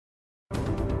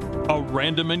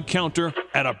random encounter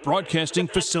at a broadcasting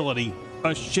facility,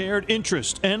 a shared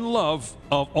interest and love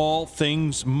of all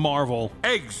things Marvel,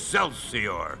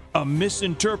 Excelsior! a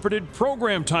misinterpreted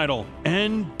program title,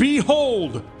 and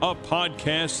behold, a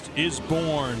podcast is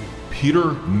born. Peter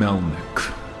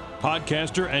Melnick.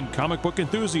 Podcaster and comic book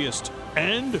enthusiast,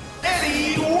 and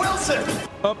Eddie Wilson!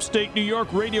 upstate New York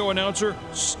radio announcer,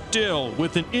 still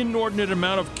with an inordinate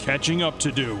amount of catching up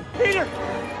to do. Peter,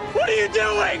 what are you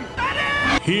doing?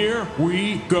 Eddie! Here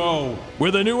we go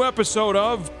with a new episode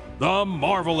of The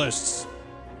Marvelists.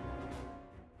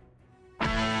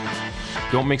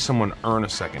 Don't make someone earn a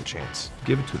second chance.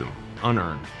 Give it to them,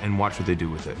 unearned, and watch what they do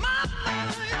with it.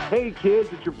 Hey kids,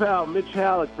 it's your pal Mitch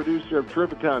Halleck, producer of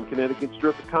Terrificon, Connecticut's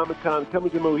Terrific Comic Con,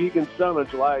 coming to Mohegan Sun on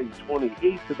July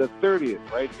 28th to the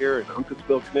 30th, right here in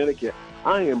Uncasville, Connecticut.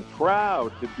 I am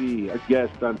proud to be a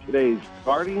guest on today's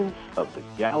Guardians of the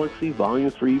Galaxy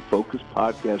Volume 3 Focus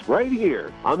podcast, right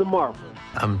here on The Marvelous.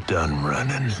 I'm done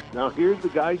running. Now here's the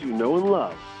guys you know and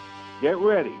love. Get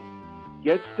ready,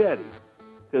 get steady,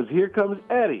 because here comes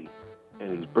Eddie,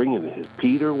 and he's bringing his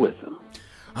Peter with him.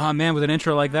 Oh, man, with an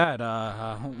intro like that,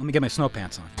 let me get my snow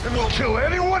pants on. And we'll kill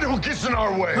anyone who gets in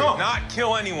our way. No, not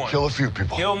kill anyone. Kill a few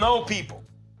people. Kill no people.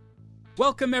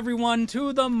 Welcome, everyone,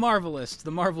 to The Marvelists,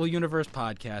 the Marvel Universe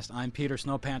podcast. I'm Peter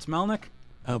Snowpants Melnick.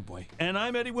 Oh boy. And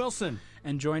I'm Eddie Wilson.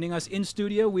 And joining us in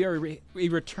studio, we are a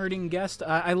returning guest.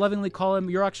 I lovingly call him,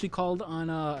 you're actually called on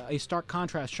a stark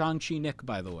contrast, Shang-Chi Nick,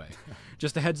 by the way.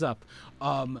 Just a heads up.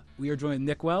 We are joined with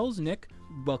Nick Wells. Nick,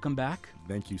 welcome back.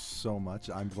 Thank you so much.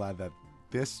 I'm glad that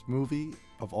this movie,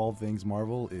 of all things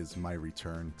Marvel, is my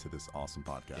return to this awesome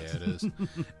podcast. Yeah, it is.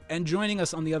 And joining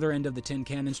us on the other end of the tin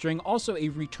cannon string, also a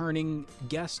returning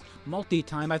guest,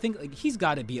 multi-time. I think he's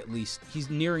got to be at least, he's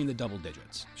nearing the double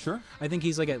digits. Sure. I think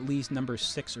he's like at least number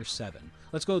 6 or 7.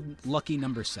 Let's go lucky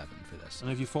number 7 for this.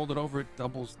 And if you fold it over, it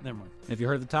doubles. Never mind. If you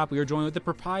heard at the top, we are joined with the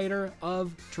proprietor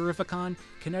of Terrificon,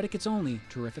 Connecticut's only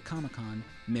Terrific Comic Con,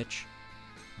 Mitch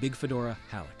Big Fedora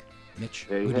Halleck. Mitch,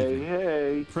 Hey, good hey, evening.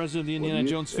 hey. President of the Indiana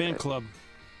Jones fan club.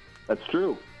 That's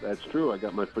true. That's true. I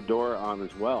got my fedora on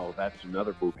as well. That's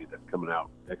another movie that's coming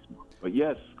out next month. But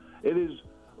yes, it is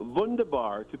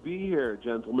wunderbar to be here,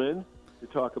 gentlemen, to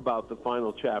talk about the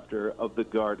final chapter of the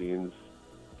Guardians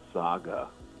saga.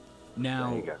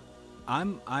 Now,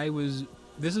 Saga.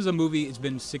 this is a movie, it's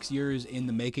been 6 years in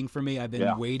the making for me. I've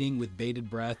been waiting with bated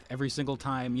breath. Every single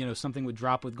time, something would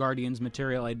drop with Guardians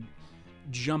material, I'd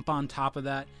jump on top of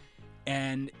that.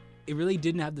 And it really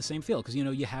didn't have the same feel because,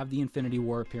 you have the Infinity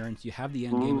War appearance, you have the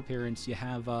Endgame appearance, you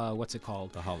have, what's it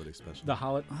called? The holiday special. The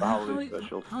holiday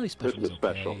special. Holiday special. Christmas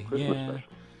special. Christmas special.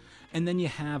 And then you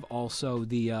have also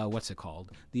the, what's it called?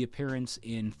 The appearance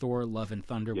in Thor, Love and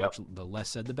Thunder, which the less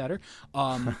said, the better.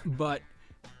 But,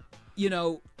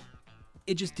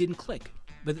 it just didn't click.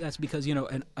 But that's because,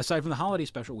 and aside from the holiday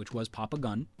special, which was Papa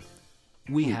Gunn,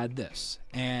 we had this.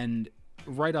 And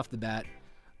right off the bat,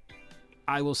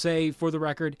 I will say, for the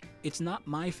record, it's not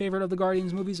my favorite of the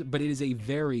Guardians movies, but it is a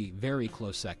very, very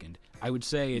close second. I would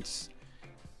say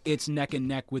it's neck and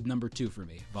neck with number 2 for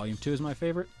me. Volume 2 is my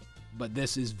favorite, but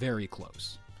this is very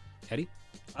close. Eddie?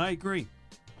 I agree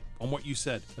on what you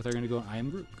said. If they're going to go, I am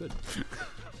Groot. Good.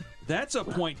 That's a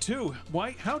point, too.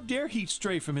 Why? How dare he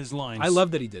stray from his lines? I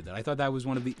love that he did that. I thought that was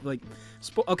one of the,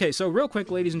 okay, so real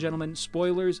quick, ladies and gentlemen,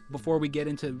 spoilers before we get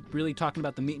into really talking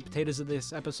about the meat and potatoes of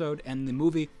this episode and the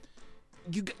movie.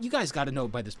 You guys got to know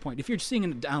by this point, if you're seeing a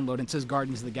download and it says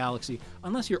Guardians of the Galaxy,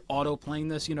 unless you're auto-playing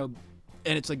this, and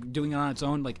it's like doing it on its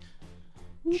own,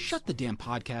 shut the damn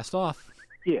podcast off.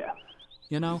 Yeah.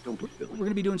 We're going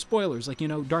to be doing spoilers,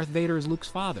 Darth Vader is Luke's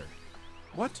father.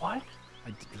 What? What?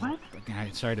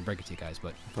 Sorry to break it to you guys,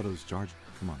 but... I thought it was Jar Jar.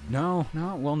 Come on. No.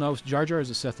 Well, no, Jar Jar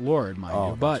is a Sith Lord, mind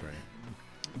you, but that's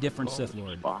right. different Sith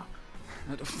Lord. Fuck.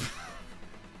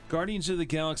 Guardians of the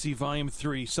Galaxy Volume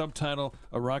 3, subtitle,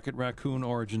 A Rocket Raccoon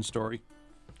Origin Story.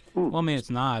 Well, I mean, it's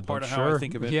not, Part but of sure. how I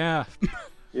think of it. Yeah.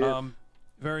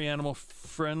 Very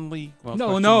animal-friendly. Well,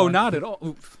 No, not at all.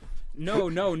 Oof. No,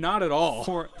 not at all.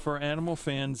 For animal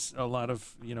fans, a lot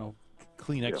of,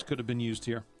 Kleenex could have been used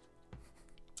here.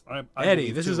 I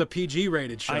Eddie, this is a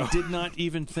PG-rated show. I did not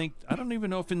even think... I don't even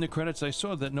know if in the credits I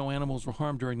saw that no animals were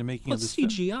harmed during the making of this film.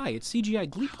 CGI. It's CGI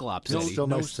Gleep Glops. It's still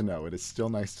nice to know. It is still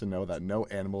nice to know that no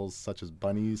animals such as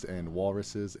bunnies and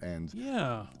walruses and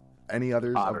any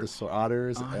others of the sort,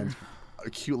 otters and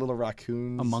cute little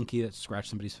raccoons. A monkey that scratched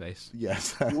somebody's face.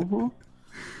 Yes.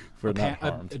 For not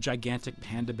harmed. A gigantic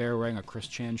panda bear wearing a Chris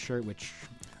Chan shirt, which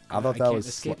I thought can't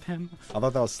escape him. I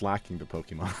thought that was slacking the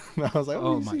Pokemon. I was like,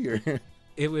 oh my. Here?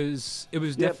 It was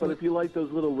definitely. But if you like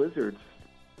those little lizards,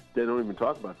 they don't even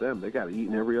talk about them. They got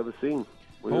eaten every other scene.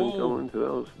 We don't go into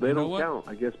those. They You know don't what? count,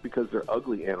 I guess, because they're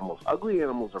ugly animals. Ugly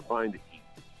animals are fine to eat.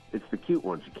 It's the cute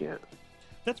ones you can't.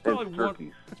 That's probably And one.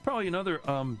 turkeys. That's probably another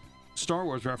Star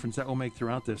Wars reference that we'll make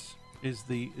throughout this. Is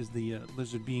the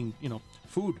lizard being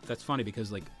food? That's funny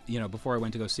because before I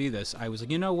went to go see this, I was like,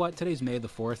 you know what? Today's May the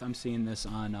 4th. I'm seeing this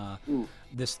on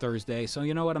this Thursday, so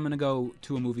you know what? I'm gonna go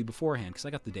to a movie beforehand because I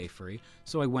got the day free.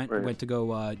 So I went to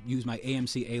go use my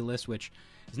AMC A list, which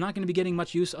is not going to be getting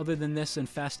much use other than this and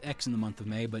Fast X in the month of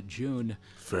May, but June.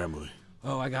 Family.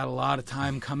 Oh, I got a lot of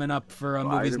time coming up for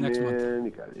movies next month.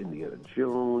 You got Indiana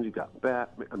Jones. You got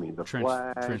Batman. I mean, the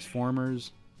Flash.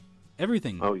 Transformers.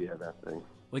 Everything. Oh yeah, that thing.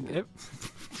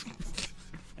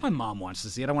 My mom wants to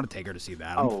see it. I want to take her to see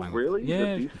that. I'm Oh, fine with really? it.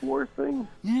 Yeah. The Beast Wars thing?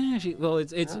 Yeah,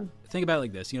 it's think about it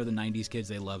like this. The 90s kids,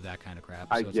 they love that kind of crap.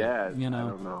 So I it's guess. Like, I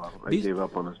don't know. I Beast- gave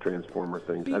up on this Transformer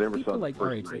thing. I never saw the like, first all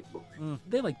right, Night so- movie.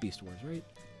 They like Beast Wars, right?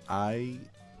 I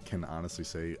can honestly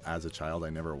say, as a child, I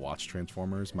never watched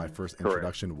Transformers. My first Correct.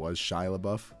 introduction was Shia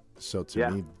LaBeouf. So to Yeah.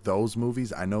 me, those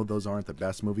movies, I know those aren't the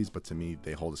best movies, but to me,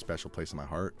 they hold a special place in my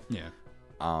heart. Yeah.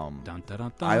 Dun, dun,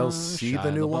 dun, I'll see Shia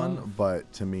the new LaBeouf. one,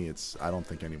 but to me, I don't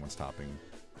think anyone's topping,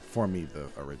 for me, the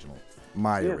original.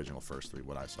 My original first three,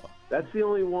 what I saw. That's the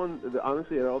only one,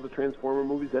 honestly, out of all the Transformer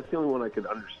movies, that's the only one I could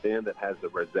understand that has a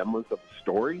resemblance of the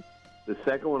story. The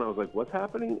second one, I was like, what's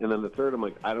happening? And then the third, I'm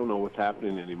like, I don't know what's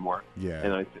happening anymore. Yeah.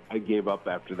 And I gave up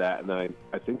after that. And then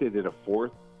I think they did a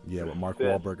fourth. Yeah, with Mark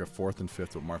Fifth. Wahlberg, a fourth and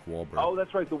fifth with Mark Wahlberg. Oh,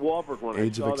 that's right, the Wahlberg one.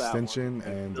 Age I of saw that one. Extinction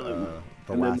and The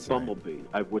and Last then Night. Bumblebee,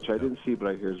 which I didn't see, but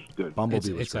I hear is good.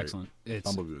 Bumblebee was It's great. excellent.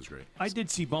 Bumblebee was great. I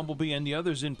did see Bumblebee and the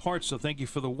others in parts, so thank you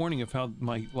for the warning of how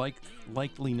my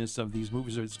likeliness of these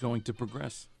movies is going to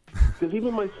progress. Because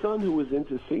even my son, who was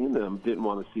into seeing them, didn't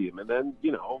want to see them. And then,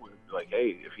 like,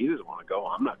 hey, if he doesn't want to go,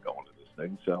 I'm not going to this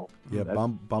thing. So Yeah, that's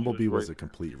Bumblebee was great. a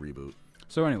complete reboot.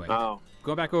 So anyway,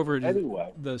 go back over to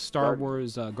Anyway, the Star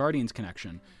Wars Guardians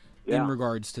connection. Yeah. In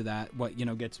regards to that, what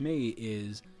gets me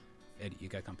is, Eddie, you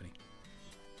got company.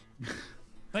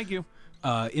 Thank you.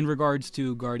 In regards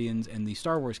to Guardians and the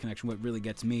Star Wars connection, what really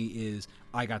gets me is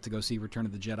I got to go see Return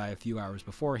of the Jedi a few hours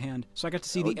beforehand. So I got to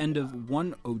see the end of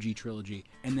one OG trilogy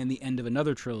and then the end of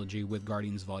another trilogy with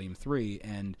Guardians Volume 3.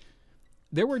 And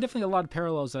there were definitely a lot of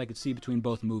parallels that I could see between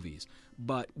both movies.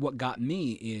 But what got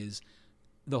me is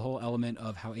the whole element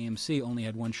of how AMC only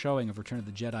had one showing of Return of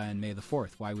the Jedi on May the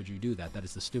 4th. Why would you do that? That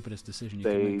is the stupidest decision you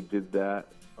can They make. did that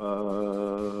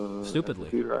Stupidly.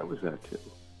 At the theater I was at, too.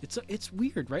 It's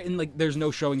weird, right? And there's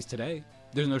no showings today.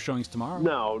 There's no showings tomorrow.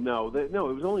 No, it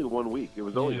was only 1 week. It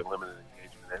was only a limited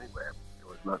engagement anyway. It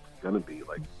was not going to be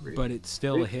like crazy. But it's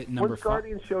still a hit number Once 5.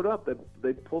 Guardians showed up,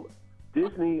 they pulled.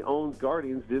 Disney owns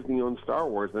Guardians. Disney owns Star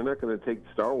Wars. They're not going to take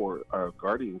Star Wars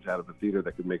Guardians out of a theater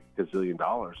that could make $1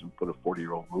 gazillion and put a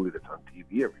 40-year-old movie that's on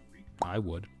TV every week. I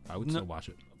would still watch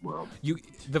it. Well,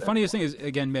 the funniest thing is,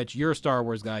 again, Mitch, you're a Star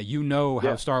Wars guy. You know how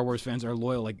Yeah. Star Wars fans are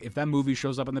loyal. Like, if that movie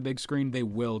shows up on the big screen, they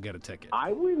will get a ticket.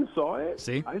 I went and saw it.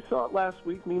 See? I saw it last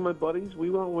week. Me and my buddies,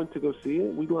 we all went to go see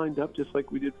it. We lined up just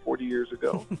like we did 40 years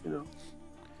ago.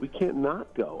 We can't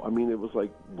not go. I mean, it was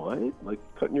like, what? Like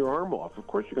cutting your arm off. Of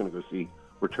course you're going to go see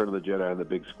Return of the Jedi on the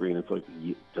big screen. It's like,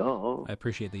 duh. I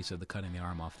appreciate that you said the cutting the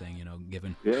arm off thing,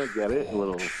 given. Yeah, get it? A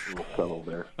little subtle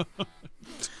there.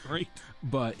 Great.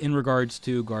 But in regards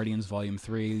to Guardians Volume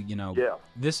 3,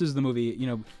 this is the movie,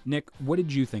 Nick, what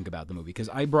did you think about the movie? Because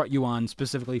I brought you on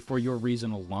specifically for your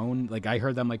reason alone. Like, I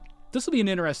heard them like, this will be an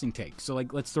interesting take. So,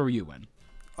 like, let's throw you in.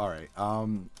 All right.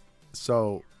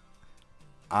 So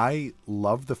I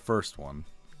love the first one.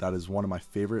 That is one of my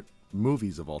favorite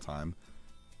movies of all time.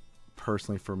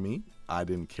 Personally, for me, I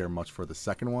didn't care much for the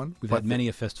second one. We've had many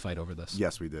a fist fight over this.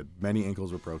 Yes, we did. Many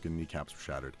ankles were broken, kneecaps were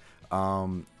shattered.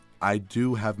 I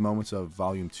do have moments of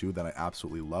Volume 2 that I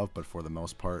absolutely love, but for the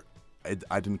most part,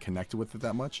 I didn't connect with it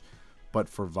that much. But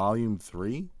for Volume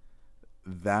 3,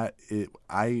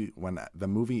 when the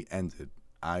movie ended,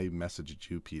 I messaged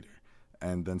you, Peter,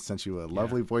 and then sent you a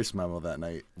lovely voice memo that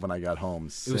night when I got home.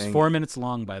 It was 4 minutes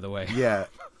long, by the way. Yeah,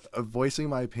 voicing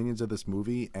my opinions of this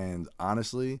movie, and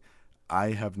honestly,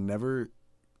 I have never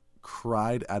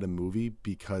cried at a movie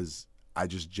because I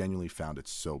just genuinely found it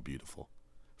so beautiful.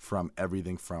 From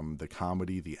everything from the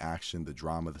comedy, the action, the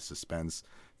drama, the suspense,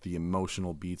 the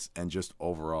emotional beats, and just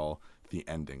overall the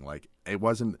ending. Like, it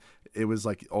was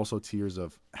like also tears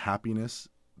of happiness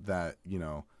that,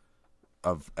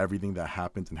 of everything that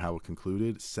happened and how it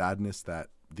concluded. Sadness that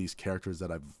these characters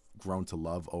that I've grown to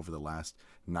love over the last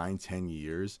 9-10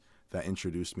 years that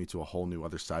introduced me to a whole new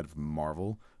other side of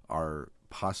Marvel are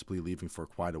possibly leaving for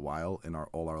quite a while in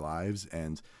all our lives,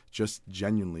 and just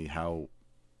genuinely how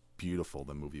beautiful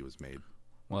the movie was made.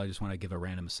 Well, I just want to give a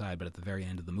random aside, but at the very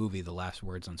end of the movie, the last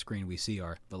words on screen we see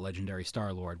are, "The legendary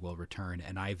Star-Lord will return,"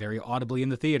 and I very audibly in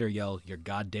the theater yell, "You're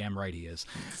goddamn right he is."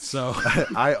 So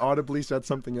I audibly said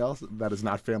something else that is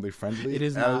not family friendly. It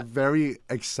is not. Very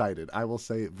excited. I will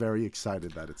say very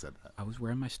excited that it said that. I was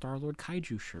wearing my Star-Lord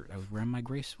kaiju shirt. I was wearing my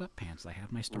gray sweatpants. I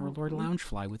have my Star-Lord lounge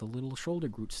fly with a little shoulder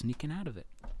Groot sneaking out of it.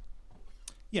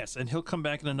 Yes, and he'll come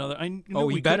back in another.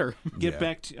 He better get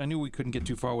back to. I knew we couldn't get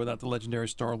too far without the legendary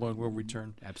Star-Lord will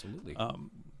return. Absolutely.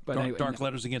 But dark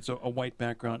letters against a white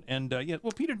background, and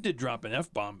Peter did drop an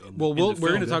F-bomb. We're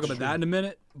going to talk about that in a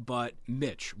minute. But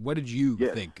Mitch, what did you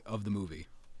think of the movie?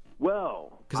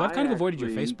 Well, because I've kind of avoided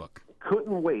your Facebook.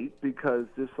 Couldn't wait because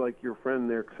just like your friend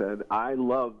Nick said, I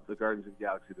love the Guardians of the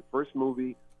Galaxy. The first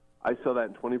movie, I saw that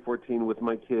in 2014 with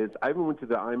my kids. I even went to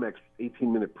the IMAX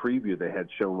 18-minute preview they had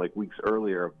shown like weeks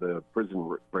earlier of the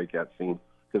prison breakout scene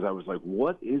because I was like,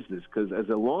 what is this? Because as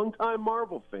a longtime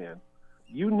Marvel fan,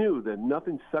 you knew that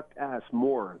nothing sucked ass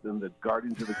more than the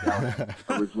Guardians of the Galaxy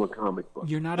original comic book.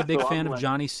 You're not a big fan of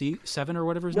Johnny Seven or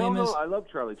whatever his name is? No, I love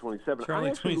Charlie 27. I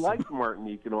actually liked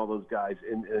Martinique and all those guys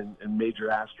and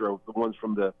Major Astro, the ones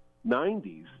from the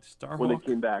 90s when they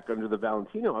came back under the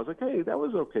Valentino. I was like, hey, that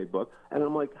was okay book. And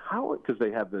I'm like, how? Because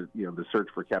they have the search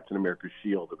for Captain America's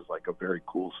shield. It was like a very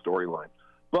cool storyline.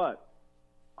 But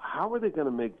how are they going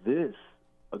to make this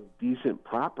a decent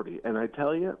property? And I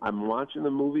tell you, I'm watching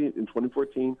the movie in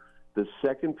 2014. The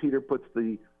second Peter puts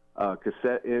the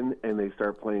cassette in and they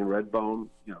start playing Redbone,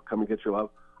 Come and Get Your Love,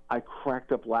 I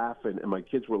cracked up laughing, and my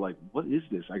kids were like, what is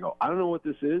this? I go, I don't know what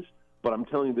this is, but I'm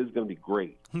telling you, this is going to be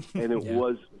great. And it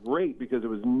was great because it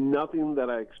was nothing that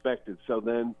I expected. So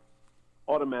then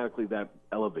automatically that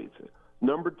elevates it.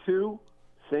 Number two,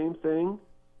 same thing.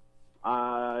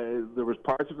 There was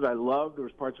parts of it I loved. There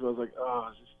was parts of it I was like, oh,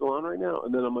 is it still on right now?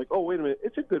 And then I'm like, oh, wait a minute.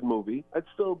 It's a good movie. It's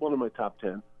still one of my top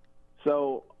 10.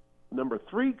 So number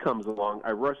three comes along.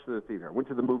 I rushed to the theater. I went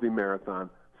to the movie marathon,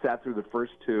 sat through the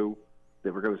first two. They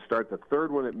were going to start the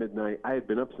third one at midnight. I had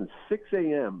been up since 6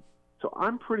 a.m., so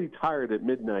I'm pretty tired at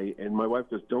midnight, and my wife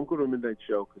goes, don't go to a midnight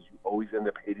show because you always end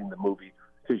up hating the movie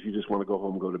because you just want to go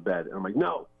home and go to bed. And I'm like,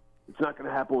 no, it's not going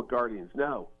to happen with Guardians.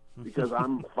 No, because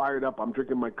I'm fired up. I'm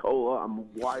drinking my cola.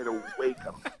 I'm wide awake.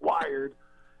 I'm wired.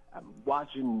 I'm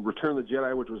watching Return of the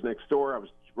Jedi, which was next door. I was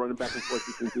running back and forth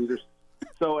between theaters.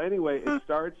 So anyway, it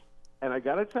starts, and I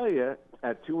got to tell you,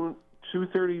 at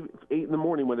 2:38 in the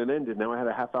morning when it ended, now I had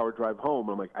a half-hour drive home.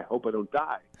 I'm like, I hope I don't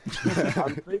die.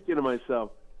 I'm thinking to myself,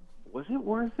 was it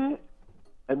worth it?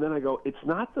 And then I go, it's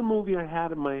not the movie I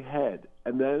had in my head.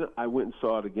 And then I went and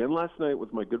saw it again last night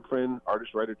with my good friend,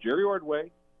 artist-writer Jerry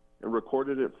Ordway, and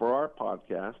recorded it for our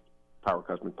podcast, Power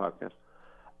Cosmic Podcast.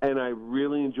 And I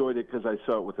really enjoyed it because I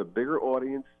saw it with a bigger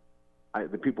audience.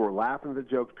 The people were laughing at the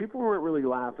jokes. People weren't really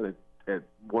laughing at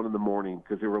 1 in the morning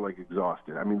because they were, like,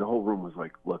 exhausted. I mean, the whole room was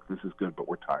like, look, this is good, but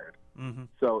we're tired. Mm-hmm.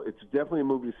 So it's definitely a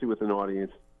movie to see with an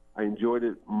audience. I enjoyed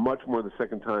it much more the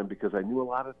second time because I knew a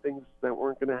lot of things that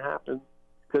weren't going to happen.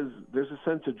 Because there's a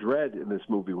sense of dread in this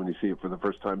movie when you see it for the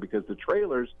first time because the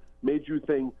trailers made you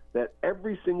think that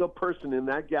every single person in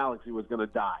that galaxy was going to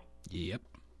die. Yep.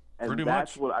 And pretty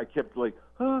that's much what I kept like,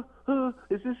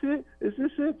 is this it? Is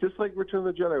this it? Just like Return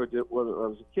of the Jedi did when I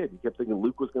was a kid. You kept thinking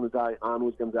Luke was going to die, Han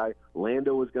was going to die,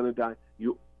 Lando was going to die.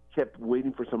 You kept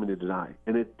waiting for somebody to die.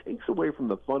 And it takes away from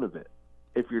the fun of it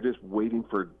if you're just waiting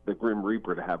for the Grim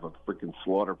Reaper to have a freaking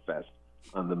slaughter fest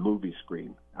on the movie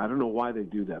screen. I don't know why they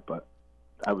do that, but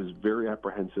I was very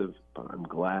apprehensive, but I'm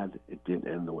glad it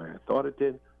didn't end the way I thought it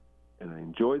did. And I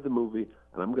enjoyed the movie,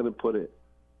 and I'm going to put it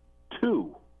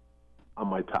 2 on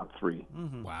my top 3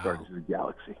 Wow. Guardians of the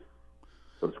Galaxy.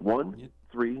 So it's 1,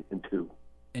 3, and 2.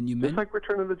 And you Just like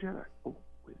Return of the Jedi. Oh,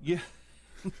 wait. Yeah.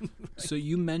 So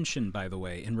you mentioned, by the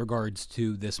way, in regards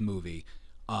to this movie,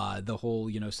 the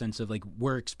whole sense of like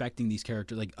we're expecting these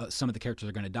characters, like some of the characters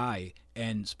are going to die,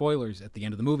 and spoilers at the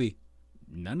end of the movie,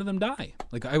 none of them die.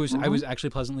 Like I was actually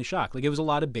pleasantly shocked. Like it was a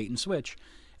lot of bait and switch,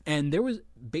 and there was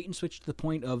bait and switch to the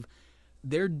point of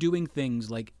they're doing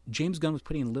things like James Gunn was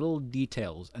putting in little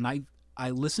details, and I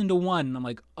listened to one and I'm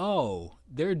like, oh,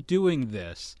 they're doing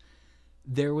this.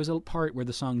 There was a part where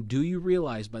the song "Do You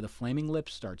Realize" by the Flaming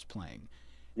Lips starts playing,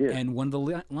 and one of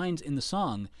the lines in the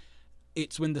song.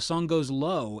 It's when the song goes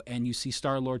low and you see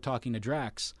Star-Lord talking to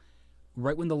Drax,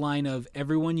 right when the line of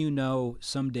 "everyone you know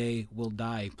someday will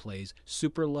die" plays,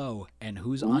 super low, and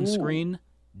who's on screen?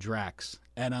 Drax.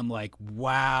 And I'm like,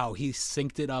 wow, he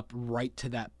synced it up right to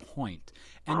that point.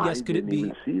 And yes, could it be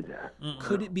even see that.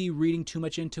 Could it be reading too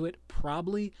much into it?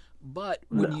 Probably. But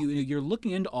when you're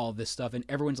looking into all this stuff and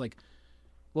everyone's like,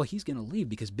 well, he's going to leave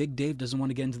because Big Dave doesn't want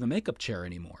to get into the makeup chair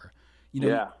anymore.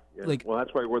 Like, well,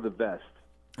 that's why we're the best.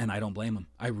 And I don't blame him.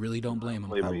 I really don't blame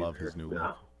him. I love his new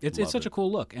look. It's such a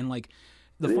cool look. And like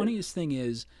the funniest thing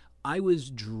is I was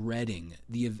dreading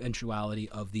the eventuality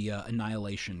of the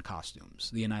Annihilation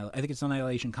costumes. I think it's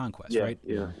Annihilation Conquest, right?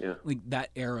 Yeah. Like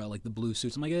that era, like the blue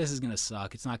suits. I'm like, this is gonna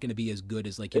suck. It's not gonna be as good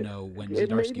as like when It Zdarsky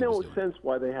made no was doing. sense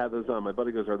why they had those on. My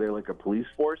buddy goes, "Are they like a police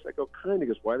force?" I go, "Kind." He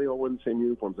goes, "Why are they all wearing the same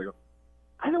uniforms?" I go,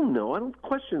 "I don't know. I don't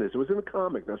question this. It was in the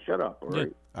comic. Now shut up." All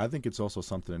right. I think it's also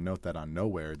something to note that on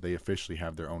Nowhere they officially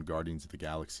have their own Guardians of the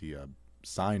Galaxy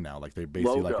sign now. Like they're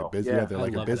basically like a Logo, business. yeah. Yeah, they're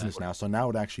like a love business that. now. So now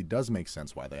it actually does make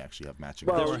sense why they actually have matching.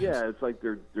 Well, costumes. yeah, it's like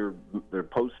they're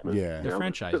postmen. Yeah. They're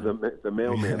franchising. The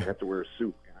mailman have to wear a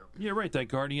suit. Yeah, right. That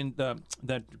Guardian,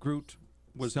 that Groot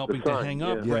was helping sign, to hang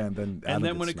up. Yeah, right. and then and then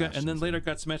Adam when gets it got, smashed and then and later it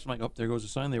got smashed. I'm like, oh, there goes a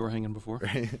sign they were hanging before.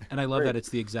 And I love that it's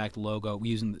the exact logo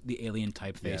using the alien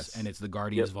typeface, Yes. and it's the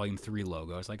Guardians Volume 3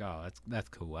 logo. It's like, oh, that's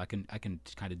cool. I can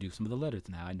kind of do some of the letters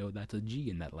now. I know that's a G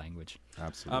in that language.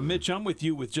 Absolutely. Mitch, I'm with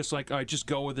you with just like, all right, just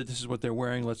go with it. This is what they're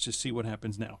wearing. Let's just see what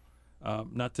happens now.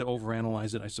 Not to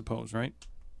overanalyze it, I suppose, right?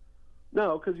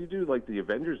 No, because you do like the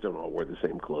Avengers don't all wear the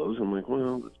same clothes. I'm like,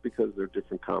 well, it's because they're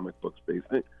different comic books based.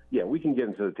 Yeah, we can get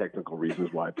into the technical reasons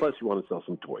why. Plus, you want to sell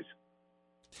some toys.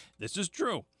 This is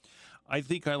true. I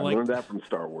think I I like. learned that from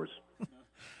Star Wars.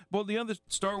 Well, the other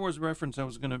Star Wars reference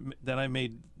that I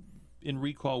made in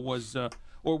recall was,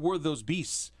 or were those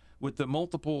beasts with the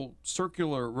multiple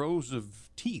circular rows of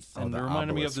teeth, and the it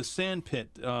reminded me of obelisk. the sand pit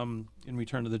in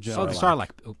Return of the Jedi. Oh, the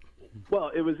Sarlacc. Oh.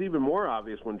 Well, it was even more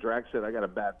obvious when Drax said, "I got a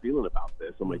bad feeling about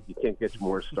this." I'm like, you can't get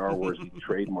more Star Wars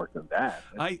trademark than that.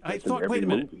 I That's in thought, every wait a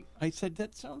minute. movie. I said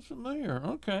that sounds familiar.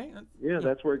 Okay. Yeah,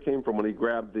 that's where it came from when he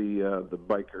grabbed the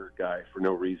biker guy for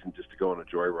no reason just to go on a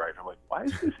joyride. I'm like, why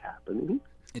is this happening?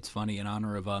 It's funny in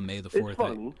honor of May the It's 4th.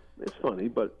 funny. It's funny,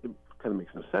 but it kind of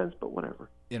makes no sense. But whatever.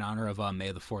 In honor of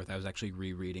May the 4th, I was actually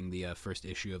rereading the first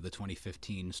issue of the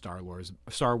 2015 Star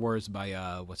Wars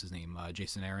by what's his name,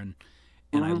 Jason Aaron,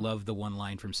 and I love the one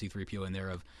line from C-3PO in there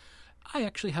of, "I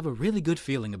actually have a really good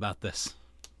feeling about this."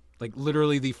 Like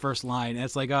literally the first line. And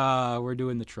it's like, we're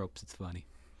doing the tropes. It's funny.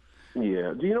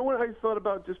 Yeah. Do you know what I thought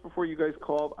about just before you guys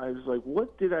called? I was like,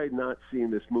 what did I not see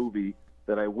in this movie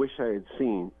that I wish I had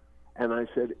seen? And I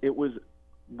said it was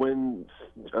when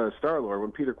Star-Lord,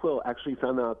 when Peter Quill actually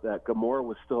found out that Gamora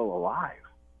was still alive.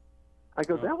 I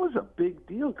go, that was a big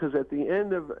deal because at the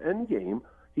end of Endgame,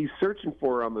 he's searching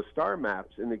for her on the star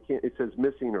maps, and it says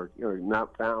missing or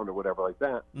not found or whatever like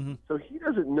that. Mm-hmm. So he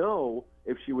doesn't know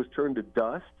if she was turned to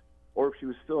dust or if she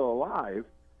was still alive.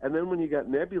 And then when you got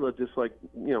Nebula just like,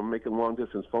 making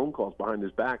long-distance phone calls behind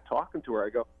his back, talking to her, I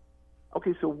go,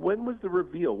 okay, so when was the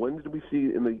reveal? When did we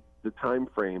see in the time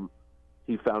frame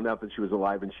he found out that she was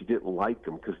alive and she didn't like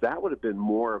him? Because that would have been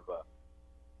more of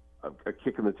a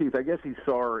kick in the teeth. I guess he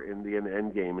saw her in the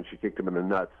end game and she kicked him in the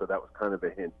nuts, so that was kind of a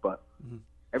hint. But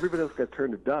everybody else got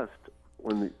turned to dust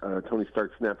when Tony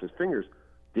Stark snapped his fingers.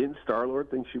 Didn't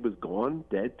Star-Lord think she was gone,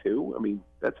 dead too? I mean,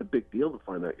 that's a big deal to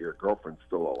find out your girlfriend's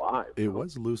still alive. It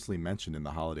was loosely mentioned in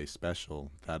the holiday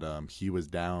special that he was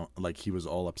down, like he was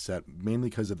all upset, mainly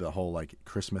because of the whole like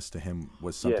Christmas to him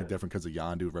was something different because of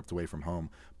Yondu ripped away from home.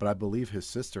 But I believe his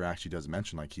sister actually does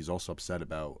mention like he's also upset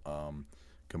about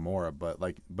Gamora.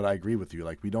 But I agree with you.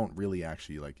 Like we don't really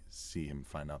actually like see him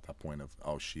find out that point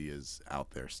of she is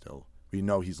out there still. We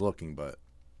know he's looking, but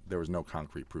there was no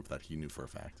concrete proof that he knew for a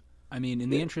fact. I mean, in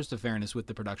the interest of fairness with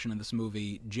the production of this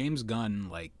movie, James Gunn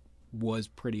was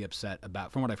pretty upset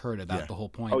about, from what I've heard, about the whole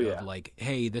point of like,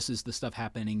 hey, this is the stuff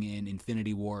happening in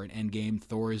Infinity War and Endgame.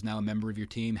 Thor is now a member of your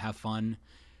team. Have fun.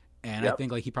 And I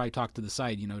think he probably talked to the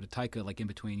side, to Taika, in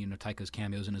between, Taika's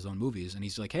cameos in his own movies, and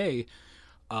he's like, hey,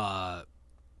 can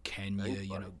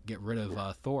you get rid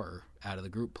of Thor out of the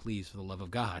group, please, for the love of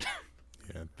God.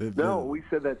 Yeah, No, we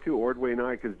said that too, Ordway and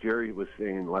I, because Jerry was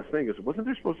saying last night, he goes, wasn't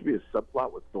there supposed to be a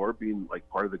subplot with Thor being like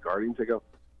part of the Guardians? I go,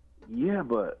 yeah,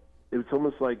 but it's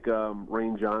almost like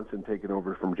Rian Johnson taking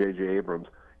over from J.J. Abrams.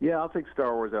 Yeah, I'll take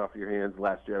Star Wars off your hands,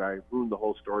 Last Jedi, ruin the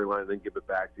whole storyline, then give it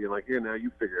back to you. Like, here, now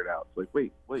you figure it out. It's like,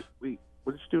 wait, what did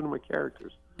you do to my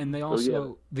characters? And they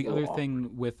also, the other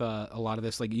thing with a lot of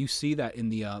this, you see that in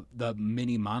the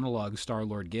mini monologue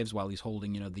Star-Lord gives while he's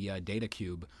holding, the data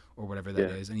cube or whatever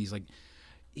that is, and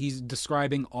he's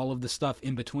describing all of the stuff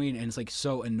in between, and it's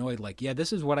so annoyed,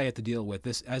 this is what I had to deal with.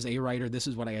 This, as a writer, this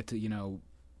is what I had to,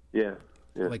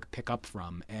 pick up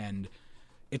from. And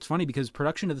it's funny because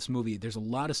production of this movie, there's a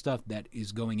lot of stuff that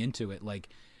is going into it.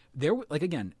 There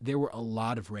were a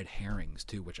lot of red herrings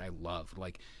too, which I loved.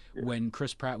 When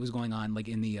Chris Pratt was going on,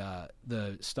 in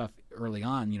the stuff early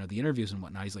on, the interviews and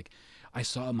whatnot, he's like, I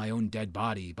saw my own dead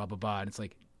body, blah, blah, blah. And it's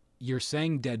like, you're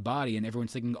saying dead body, and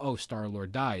everyone's thinking, oh,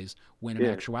 Star-Lord dies, when in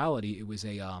actuality it was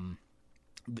a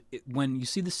when you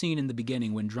see the scene in the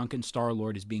beginning when drunken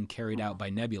Star-Lord is being carried out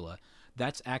by Nebula,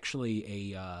 that's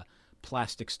actually a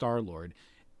plastic Star-Lord,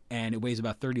 and it weighs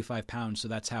about 35 pounds, so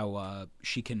that's how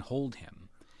she can hold him.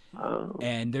 Oh.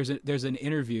 And there's an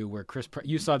interview where Chris Pratt,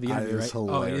 you saw the interview, right? Hilarious.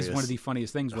 Oh, it is one of the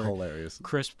funniest things where Hilarious.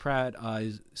 Chris Pratt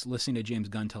is listening to James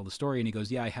Gunn tell the story, and he goes,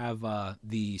 yeah, I have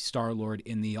the Star-Lord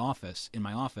in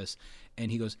my office,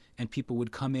 and he goes, and people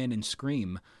would come in and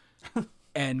scream.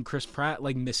 And Chris Pratt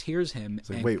like mishears him. It's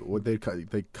like, wait, would they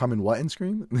come in what and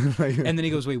scream? And then he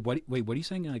goes, wait, what are you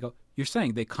saying? And I go, you're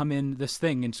saying they come in this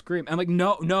thing and scream. I'm like,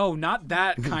 no, not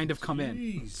that kind of come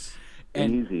in.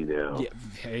 And, easy now. Yeah,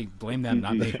 hey, blame them,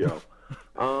 not me.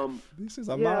 This is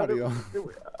a Mario.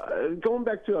 Going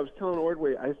back to, I was telling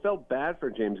Ordway, I felt bad for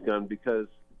James Gunn because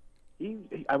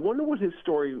I wonder what his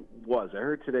story was. I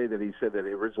heard today that he said that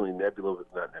originally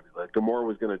Gamora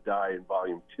was going to die in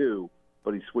Volume 2,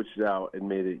 but he switched it out and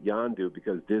made it Yondu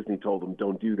because Disney told him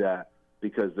don't do that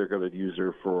because they're going to use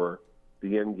her for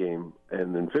the Endgame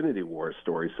and Infinity War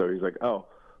story. So he's like, oh.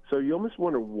 So you almost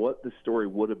wonder what the story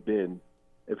would have been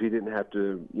if he didn't have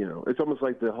to, it's almost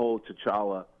like the whole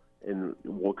T'Challa in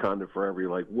Wakanda Forever.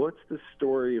 You're like, what's the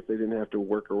story if they didn't have to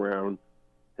work around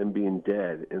him being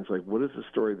dead? And it's like, what is the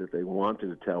story that they wanted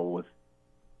to tell with,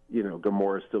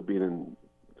 Gamora still being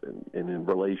in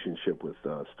relationship with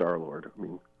Star-Lord? I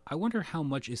mean, I wonder how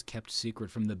much is kept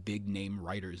secret from the big name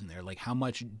writers in there. Like, how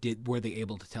much were they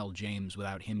able to tell James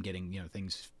without him getting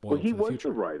things spoiled? Well, he for the was future?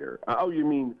 the writer. Oh, you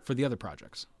mean for the other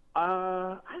projects?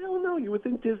 I don't know. You would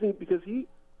think Disney because do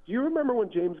you remember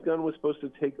when James Gunn was supposed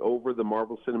to take over the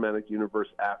Marvel Cinematic Universe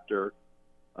after,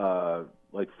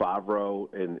 like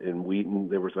Favreau and Whedon?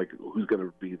 There was like, who's going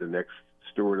to be the next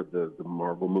steward of the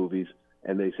Marvel movies?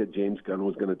 And they said James Gunn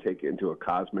was going to take it into a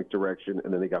cosmic direction,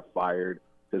 and then they got fired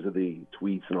because of the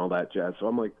tweets and all that jazz. So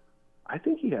I'm like, I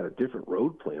think he had a different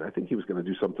road plan. I think he was going to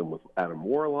do something with Adam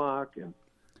Warlock and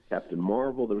Captain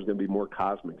Marvel. There was going to be more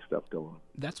cosmic stuff going on.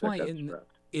 That's why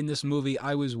in this movie,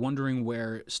 I was wondering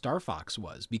where Star Fox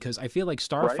was, because I feel like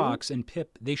Star Fox and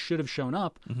Pip, they should have shown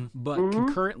up, but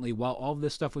concurrently, while all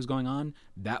this stuff was going on,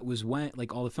 that was when,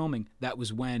 like all the filming, that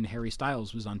was when Harry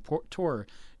Styles was on tour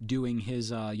doing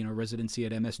his, residency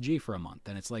at MSG for a month,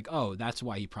 and it's like, oh, that's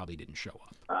why he probably didn't show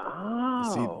up.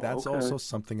 Oh, see, that's also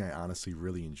something I honestly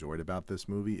really enjoyed about this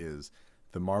movie is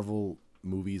the Marvel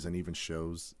movies and even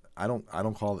shows. I don't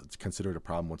consider it a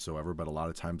problem whatsoever, but a lot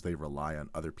of times they rely on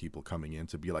other people coming in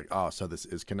to be like, oh, so this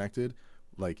is connected.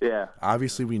 Like,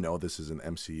 obviously we know this is an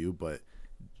MCU, but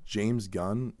James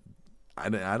Gunn, I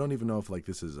don't even know if like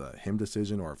this is a him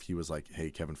decision or if he was like, hey,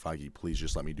 Kevin Feige, please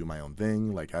just let me do my own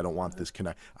thing. Like, I don't want this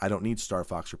connect. I don't need Star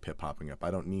Fox or Pip popping up.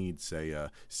 I don't need, say,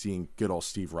 seeing good old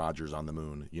Steve Rogers on the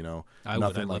moon,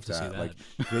 Nothing like that. Like,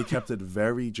 they kept it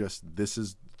very just, this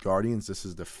is Guardians, this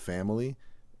is the family,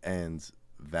 and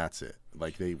that's it.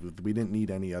 Like we didn't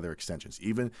need any other extensions.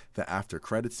 Even the after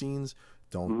credit scenes,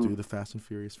 don't do the Fast and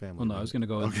Furious family. Well, no, I was going to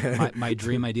go with my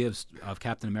dream idea of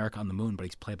Captain America on the moon, but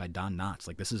he's played by Don Knotts.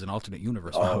 Like, this is an alternate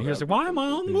universe. He's like, why am I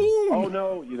on the moon? Oh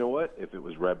no, you know what? If it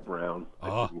was Reb Brown,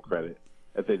 I'd give him credit.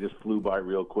 If they just flew by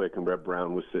real quick and Reb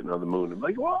Brown was sitting on the moon, I'm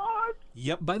like, what?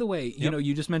 Yep. By the way,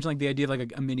 you just mentioned like the idea of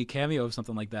like a mini cameo of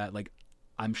something like that. Like,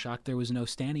 I'm shocked there was no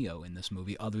Stanio in this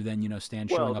movie, other than Stan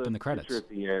showing up in the credits at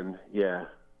the end. Yeah.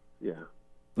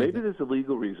 Maybe there's a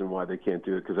legal reason why they can't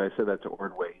do it, because I said that to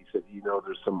Ordway. He said,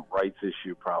 there's some rights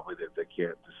issue probably that they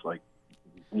can't just like,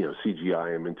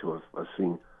 CGI him into a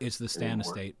scene. It's the Stan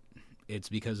estate. It's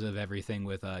because of everything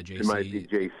with JC. It might be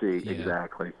JC,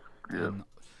 exactly. Yeah.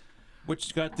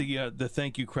 Which got the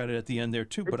thank you credit at the end there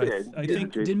too. But I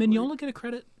think did Mignola get a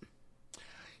credit?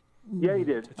 Yeah, he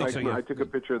did. I took a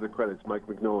picture of the credits, Mike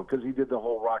Mignola, because he did the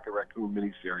whole Rocket Raccoon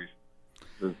miniseries,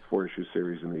 the 4-issue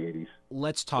series in the 80s.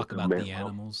 Let's talk about the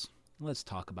animals. Let's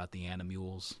talk about the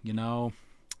Animules,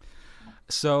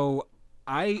 So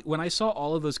when I saw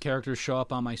all of those characters show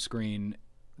up on my screen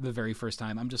the very first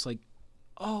time, I'm just like,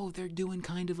 oh, they're doing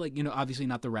kind of like, obviously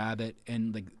not the rabbit,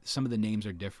 and like some of the names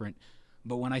are different.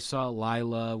 But when I saw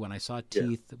Lila, when I saw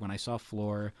Teeth, when I saw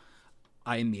Floor,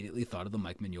 I immediately thought of the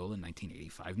Mike Mignola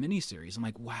 1985 miniseries. I'm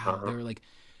like, wow,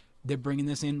 they're bringing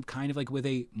this in kind of like with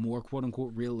a more quote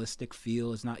unquote realistic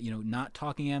feel. It's not, not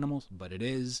talking animals, but it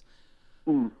is.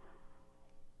 And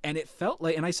it felt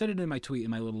like, and I said it in my tweet, in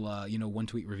my little, one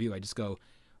tweet review, I just go,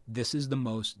 this is the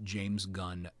most James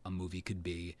Gunn a movie could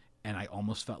be. And I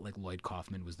almost felt like Lloyd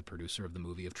Kaufman was the producer of the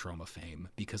movie of Troma fame,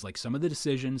 because like some of the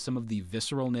decisions, some of the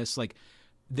visceralness, like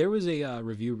there was a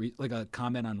review, like a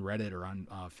comment on Reddit or on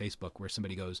Facebook where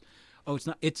somebody goes, oh, it's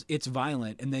not. It's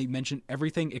violent, and they mention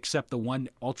everything except the one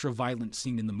ultra-violent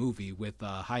scene in the movie with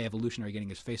High Evolutionary getting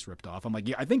his face ripped off. I'm like,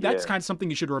 yeah, I think that's kind of something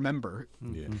you should remember.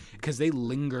 Yeah. Because they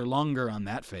linger longer on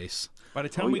that face. By the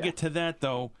time we get to that,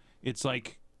 though, it's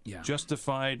like Yeah.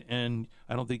 justified, and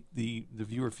I don't think the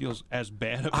viewer feels as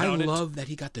bad about I it. love that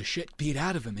he got the shit beat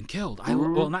out of him and killed.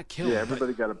 Well, not killed. Yeah, but-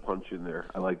 everybody got a punch in there.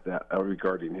 I like that.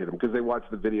 Regarding hit him because they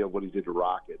watched the video of what he did to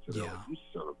Rockets. And they're like, you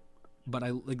son of. But I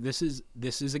like this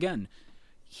is again,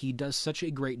 he does such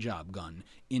a great job, Gunn,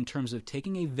 in terms of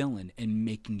taking a villain and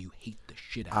making you hate the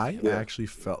shit out of him. I actually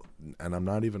felt, and I'm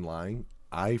not even lying,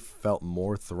 I felt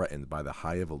more threatened by the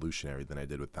High Evolutionary than I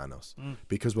did with Thanos.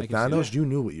 Because with Thanos, you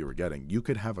knew what you were getting. You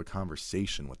could have a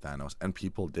conversation with Thanos, and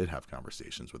people did have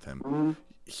conversations with him.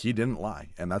 He didn't lie,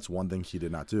 and that's one thing he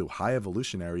did not do. High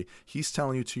Evolutionary, he's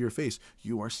telling you to your face,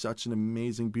 you are such an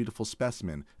amazing, beautiful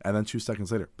specimen. And then 2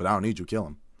 seconds later, but I don't need you, kill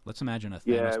him. Let's imagine a Thanos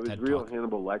Yeah, it was TED real Talk.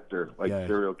 Hannibal Lecter, like Yeah,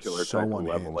 serial killer so type of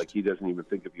unhinged. level. Like he doesn't even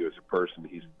think of you as a person.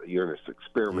 You're in this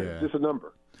experiment. Yeah. It's just a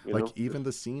number. You Like know? even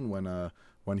the scene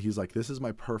when he's like, this is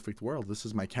my perfect world, this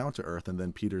is my counter Earth, and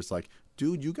then Peter's like,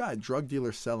 dude, you got drug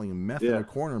dealers selling meth in a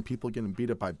corner and people getting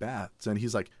beat up by bats, and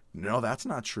he's like, no, that's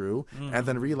not true, and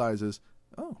then realizes,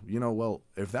 oh, well,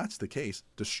 if that's the case,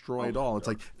 destroy it all. It's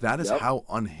like that is how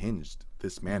unhinged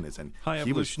this man is, and High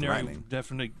he was Evolutionary, threatening.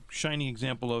 definitely shining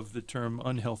example of the term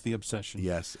unhealthy obsession.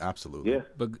 Yes, absolutely. Yeah.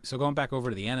 But so going back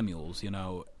over to the Animules,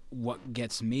 what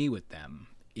gets me with them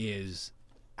is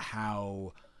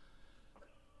how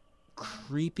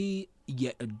creepy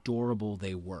yet adorable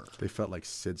they were. They felt like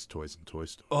Sid's toys in Toy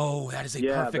Story. Oh, that is a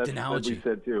Yeah, perfect that's analogy. what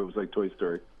we said too. It was like Toy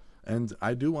Story. And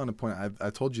I do want to point I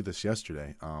told you this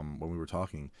yesterday when we were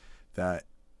talking, that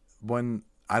when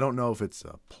I don't know if it's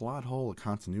a plot hole, a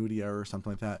continuity error, or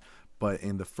something like that, but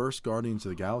in the first Guardians of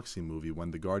the Galaxy movie,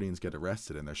 when the Guardians get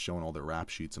arrested and they're showing all their rap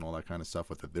sheets and all that kind of stuff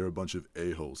with it, they're a bunch of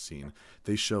a-holes scene.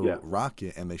 They show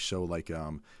Rocket and they show like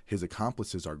his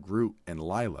accomplices are Groot and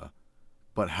Lila.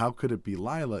 But how could it be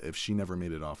Lila if she never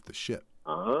made it off the ship?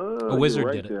 A wizard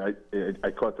right did it. I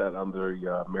caught that on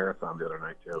the marathon the other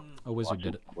night too. A wizard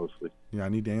did it. Mostly. Yeah, I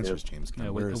need the answers, James. Yeah,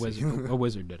 Where a is he?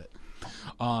 wizard did it.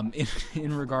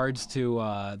 In regards to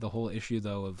the whole issue,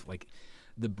 though, of like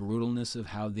the brutalness of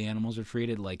how the animals are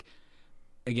treated, like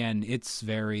again, it's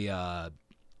very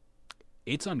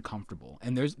it's uncomfortable,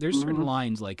 and there's certain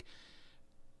lines like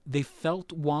they felt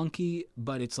wonky,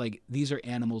 but it's like these are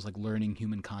animals like learning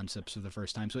human concepts for the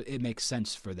first time, so it makes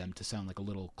sense for them to sound like a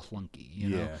little clunky, you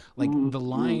know? Like the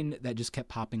line that just kept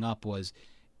popping up was,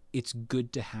 "It's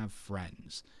good to have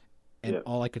friends." And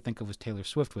all I could think of was Taylor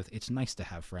Swift with "It's nice to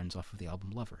have friends" off of the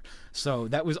album Lover. So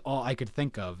that was all I could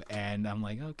think of, and I'm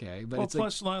like, okay, but Well, it's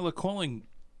plus Lila calling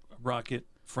Rocket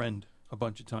friend a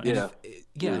bunch of times. like,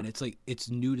 and it's like it's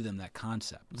new to them, that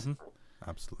concept.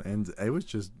 Absolutely. And it was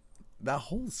just, that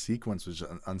whole sequence was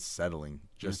just unsettling,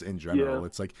 just in general. Yeah.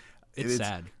 It's like, It's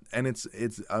sad. And it's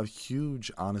a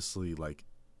huge, honestly, like,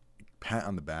 pat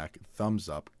on the back, thumbs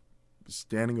up,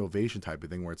 standing ovation type of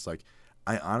thing, where it's like,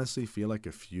 I honestly feel like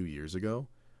a few years ago,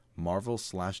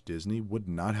 Marvel/Disney would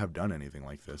not have done anything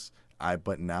like this.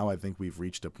 But now I think we've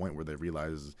reached a point where they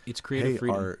realize It's creative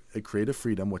freedom. Our creative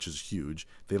freedom, which is huge.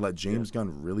 They let James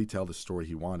Gunn really tell the story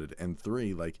he wanted. And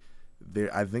 3, like,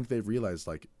 I think they realized,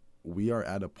 like, we are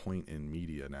at a point in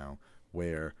media now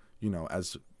where,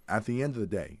 as at the end of the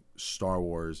day, Star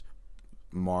Wars,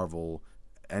 Marvel,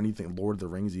 anything, Lord of the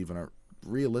Rings even, are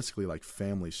realistically like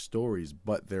family stories,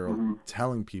 but they're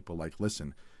telling people like,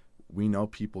 listen, we know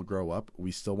people grow up,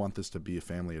 we still want this to be a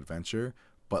family adventure,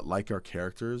 but like our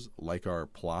characters, like our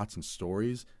plots and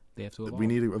stories, They have to evolve. we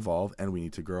need to evolve and we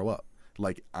need to grow up.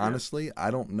 Like, honestly,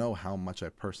 I don't know how much I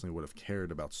personally would have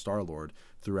cared about Star-Lord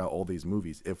throughout all these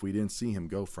movies if we didn't see him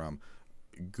go from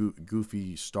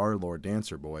goofy Star-Lord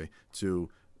dancer boy to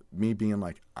me being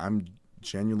like, I'm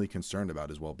genuinely concerned about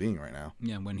his well-being right now.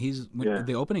 Yeah, when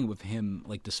the opening with him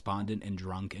like despondent and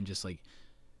drunk and just like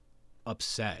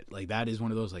upset, like that is one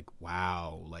of those like,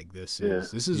 wow, like this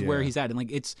is where he's at. And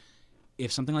like, it's,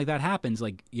 if something like that happens,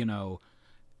 like,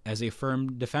 as a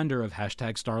firm defender of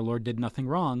hashtag Star-Lord did nothing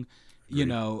wrong,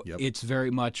 it's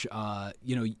very much,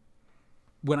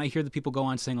 when I hear the people go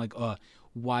on saying like,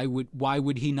 why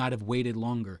would he not have waited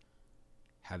longer?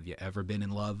 Have you ever been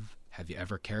in love? Have you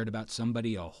ever cared about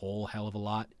somebody a whole hell of a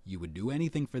lot? You would do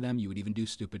anything for them. You would even do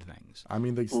stupid things. I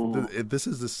mean, this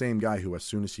is the same guy who, as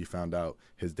soon as he found out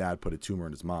his dad put a tumor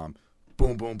in his mom,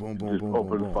 boom, boom, boom, boom, Just boom, open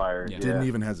boom, boom. fire. Yeah. Didn't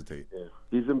even hesitate. Yeah.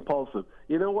 He's impulsive.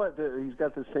 You know what? He's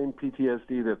got the same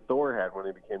PTSD that Thor had when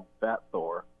he became Fat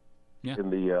Thor in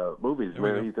the movies.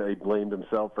 Man, he blamed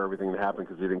himself for everything that happened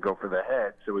because he didn't go for the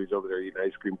head, so he's over there eating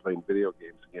ice cream, playing video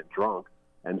games, and getting drunk.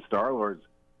 And Star-Lord's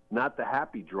not the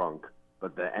happy drunk,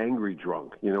 but the angry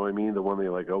drunk. You know what I mean? The one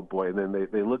they're like, oh boy. And then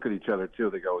they look at each other too.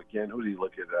 They go, again, who did he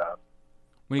look at?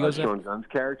 When he goes Sean Gunn's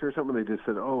character or something. They just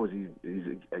said, oh,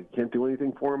 I can't do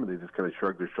anything for him. And they just kind of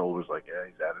shrugged their shoulders like, yeah,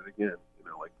 he's at it again. You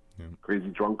know, like crazy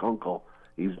drunk uncle.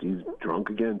 He's drunk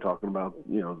again, talking about,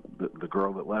 you know, the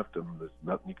girl that left him. There's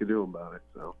nothing you can do about it.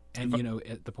 So. And, you know,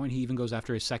 at the point he even goes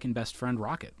after his second best friend,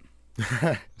 Rocket.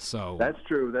 So That's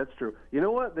true. You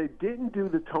know what? They didn't do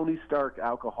the Tony Stark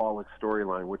alcoholic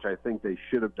storyline, which I think they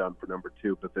should have done for number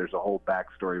 2, but there's a whole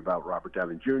backstory about Robert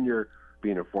Downey Jr.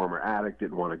 being a former addict,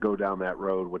 didn't want to go down that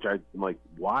road, which I'm like,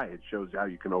 why? It shows how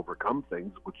you can overcome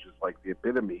things, which is like the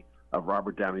epitome of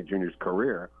Robert Downey Jr.'s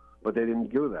career, but they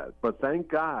didn't do that. But thank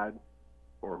God,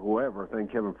 or whoever,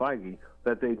 thank Kevin Feige,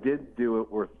 that they did do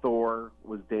it where Thor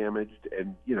was damaged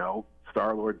and, you know,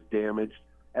 Star-Lord's damaged,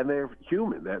 and they're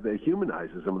human. That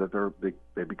humanizes them. That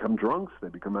they become drunks. They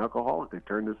become alcoholic. They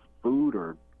turn to food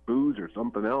or booze or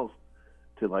something else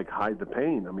to like hide the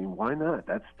pain. I mean, why not?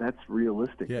 That's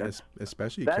realistic. Yeah,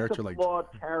 especially a character like. That's a flawed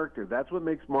character. That's what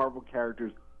makes Marvel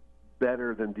characters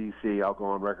better than DC. I'll go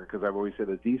on record because I've always said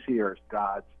that DC are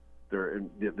gods.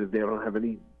 They don't have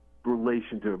any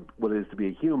relation to what it is to be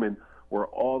a human. Where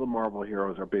all the Marvel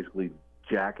heroes are basically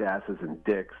jackasses and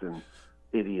dicks and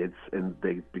idiots, and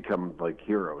they become like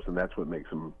heroes, and that's what makes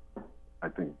them, I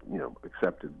think, you know,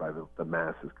 accepted by the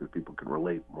masses, because people can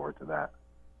relate more to that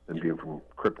than being from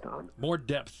Krypton. More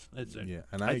depth. That's it. Yeah,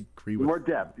 and I agree with more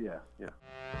depth. Yeah.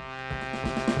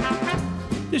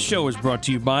 This show is brought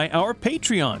to you by our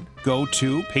Patreon. Go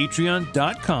to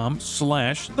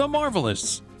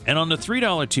patreon.com/themarvelists. And on the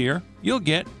 $3 tier, you'll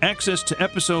get access to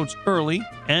episodes early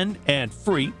and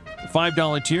ad-free. The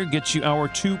 $5 tier gets you our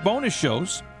 2 bonus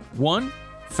shows. One,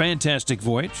 Fantastic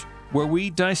Voyage, where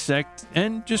we dissect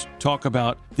and just talk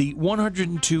about the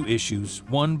 102 issues,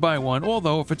 one by one,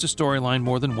 although if it's a storyline,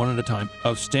 more than one at a time,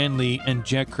 of Stan Lee and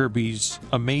Jack Kirby's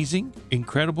amazing,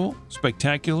 incredible,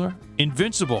 spectacular,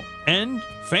 invincible, and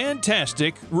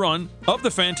fantastic run of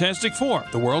the Fantastic Four,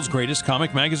 the world's greatest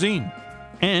comic magazine.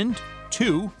 And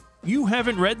 2, You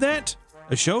Haven't Read That?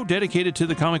 A show dedicated to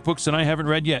the comic books that I haven't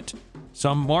read yet.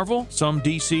 Some Marvel, some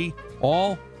DC,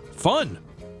 all fun.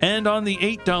 And on the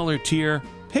 $8 tier,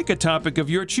 pick a topic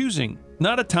of your choosing,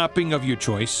 not a topping of your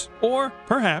choice. Or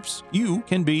perhaps you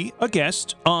can be a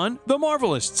guest on The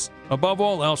Marvelists. Above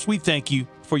all else, we thank you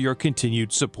for your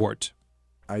continued support.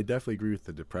 I definitely agree with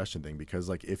the depression thing, because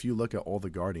like if you look at all the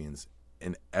Guardians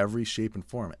in every shape and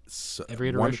form, every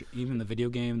iteration, even the video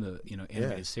game, the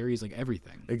animated series, like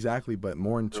everything. Exactly, but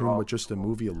more in tune with just the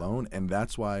movie alone, and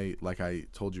that's why, like I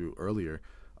told you earlier,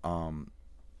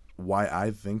 why I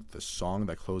think the song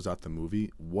that closed out the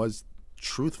movie was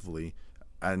truthfully,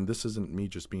 and this isn't me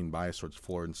just being biased towards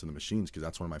Florence and the Machines, because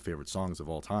that's one of my favorite songs of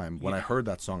all time. When I heard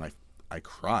that song, I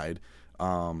cried,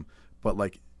 but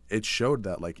like it showed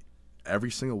that like every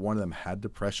single one of them had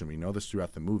depression. We know this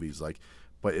throughout the movies, like,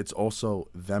 but it's also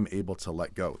them able to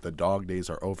let go. The dog days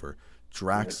are over.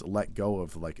 Drax let go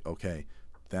of like, okay,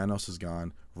 Thanos is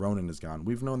gone, Ronan is gone.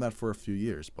 We've known that for a few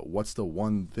years, but what's the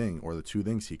one thing or the 2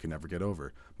 things he can never get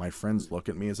over? My friends look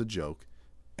at me as a joke,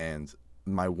 and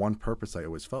my one purpose I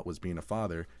always felt was being a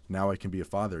father. Now I can be a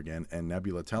father again, and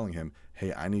Nebula telling him,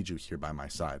 hey, I need you here by my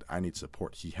side. I need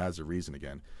support. He has a reason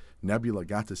again. Nebula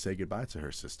got to say goodbye to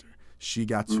her sister. She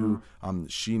got to,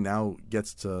 she now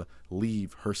gets to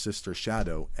leave her sister's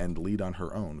shadow and lead on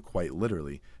her own, quite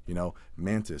literally. You know,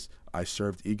 Mantis, I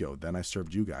served Ego, then I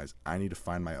served you guys. I need to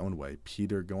find my own way.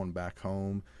 Peter going back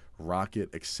home, Rocket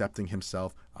accepting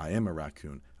himself. I am a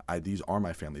raccoon. These are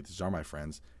my family. These are my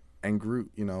friends. And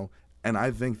Groot, you know, and I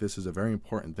think this is a very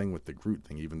important thing with the Groot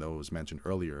thing, even though it was mentioned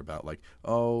earlier about like,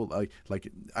 oh,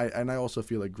 I also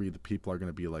feel like the people are going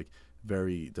to be like,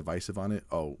 very divisive on it.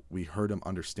 Oh, we heard him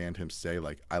understand him say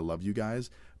like, I love you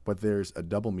guys, but there's a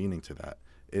double meaning to that.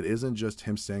 It isn't just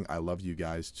him saying I love you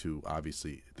guys to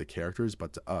obviously the characters,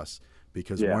 but to us,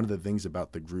 because one of the things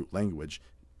about the Groot language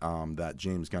that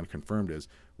James Gunn confirmed is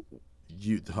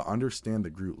to understand the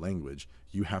Groot language,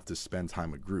 you have to spend time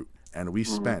with Groot, and we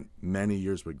spent many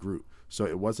years with Groot. So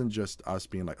it wasn't just us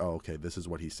being like, oh, okay, this is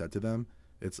what he said to them.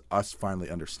 It's us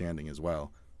finally understanding as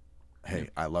well. Hey,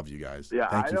 I love you guys. Yeah,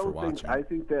 Thank you for watching. I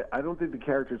don't think the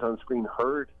characters on screen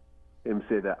heard him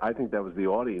say that. I think that was the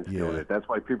audience doing it. That's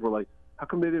why people were like, how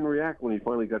come they didn't react when he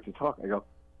finally got to talk? I go,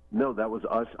 no, that was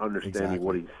us understanding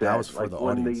what he said. That was for the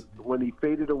audience. When he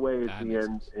faded away at the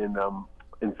end in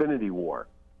Infinity War,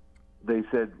 they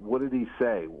said, what did he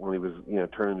say when he was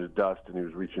turning to dust and he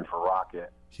was reaching for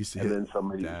Rocket? And then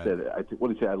somebody Dad. said, I think, what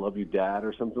did he say? I love you, Dad,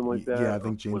 or something like that. Yeah, I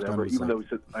think James Gunn whatever. was Even like- though he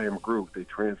said, I am Groot, they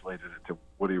translated it to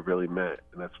what he really meant,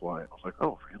 and that's why I was like,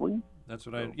 oh, really? That's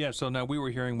what I. So now we were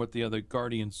hearing what the other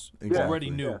Guardians Exactly. already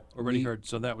knew, Yeah. already heard.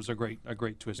 So that was a great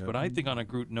twist. But I think on a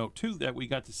Groot note too, that we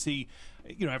got to see,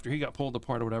 after he got pulled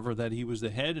apart or whatever, that he was the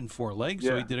head and 4 legs.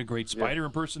 So he Yeah. did a great spider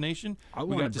impersonation. I we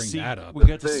wanna got to bring see that up. We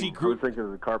got to see I was Groot. thinking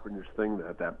of the Carpenter's thing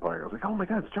at that point. I was like, oh my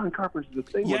God, it's John Carpenter's the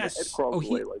thing Yes. where the head crawls Oh, he-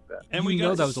 away like that. And you we know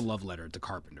got that to was a love letter to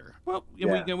Carpenter. Well,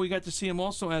 Yeah. we got to see him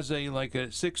also as a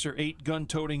 6 or 8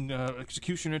 gun-toting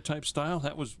executioner type style.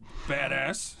 That was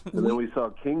badass. And then we saw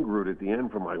King Groot at the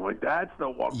end from like that's the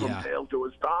one from Yeah. Tales to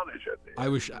Astonish. At the end, I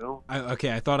wish. you know? I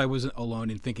thought I wasn't alone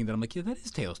in thinking that. I'm like, yeah, that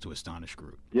is Tales to Astonish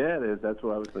Groot. Yeah, it is. That's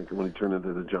what I was thinking when he turned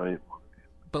into the giant one.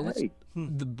 But let's Hey.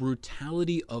 the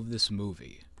brutality of this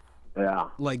movie. Yeah.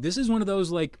 Like, this is one of those,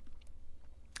 like,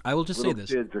 I will just say Little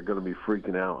this. kids are going to be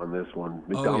freaking out on this one.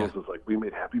 McDonald's was like, we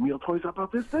made Happy Meal toys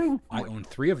about this thing. I own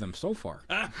 3 of them so far.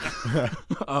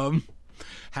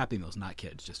 Happy Meals, not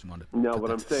kids. Just wanted to No, put but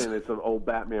that I'm to- saying it's an old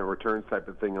Batman Returns type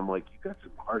of thing. I'm like, you got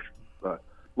some harsh.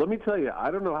 Let me tell you,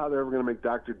 I don't know how they're ever going to make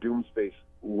Dr. Doom's face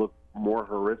look more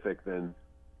horrific than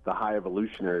the High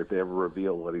Evolutionary if they ever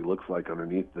reveal what he looks like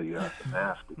underneath the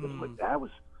mask. Because like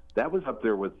that was up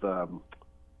there with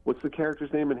what's the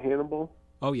character's name in Hannibal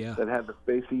Oh yeah, that had the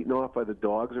face eaten off by the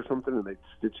dogs or something, and they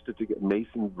stitched it together.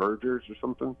 Mason Vergers or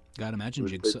something. gotta imagine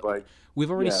It was Jigsaw. like- We've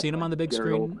already yeah, seen him like on the big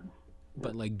Gary screen, Oldman.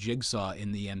 but like Jigsaw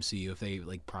in the MCU, if they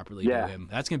like properly Yeah. do him,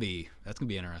 that's gonna be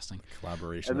interesting.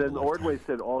 Collaboration. And then of a lifetime. Ordway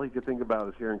said all he could think about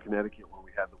is here in Connecticut when we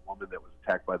had the woman that was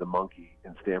attacked by the monkey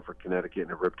in Stamford, Connecticut,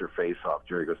 and it ripped her face off.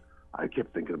 Jerry goes, I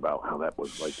kept thinking about how that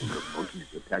was like when the monkey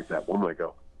attacked that woman. I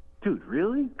go, dude,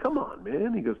 really? Come on,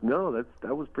 man. He goes, no,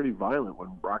 that was pretty violent when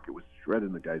Rocket was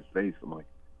shredding the guy's face. I'm like,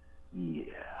 yeah.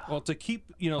 Well, to keep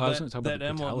I was gonna talk about that the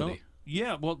Emma. No, brutality.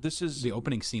 yeah. Well, this is The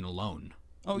opening scene alone.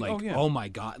 Oh, like, oh, yeah. oh my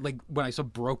god! Like when I saw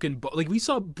like we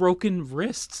saw broken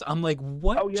wrists. I'm like,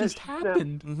 what Oh, yeah, just she snapped.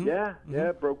 happened?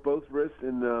 Yeah, broke both wrists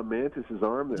in Mantis's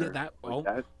arm there. Yeah, that- Like,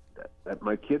 oh. that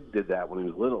my kid did that when he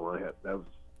was little. That was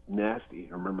nasty.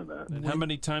 I remember that. and how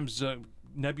many times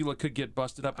Nebula could get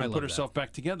busted up I and love put herself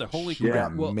back together. Holy She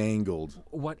crap! got Well- mangled.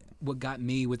 What got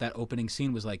me with that opening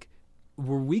scene was like,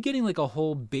 were we getting like a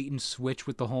whole bait and switch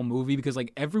with the whole movie? Because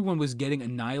like everyone was getting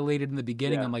annihilated in the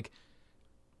beginning. Yeah. I'm like,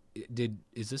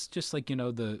 is this just like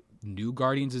the new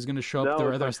Guardians is going to show up No,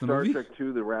 the it's like rest of the Star movie? Trek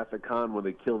II, The Wrath of Khan, when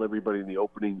they killed everybody in the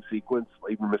opening sequence,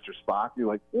 even Mr. Spock. And you're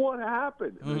like, what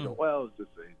happened? And they go, well, it's just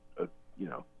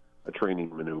a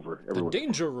training maneuver. The Everyone,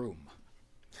 danger room.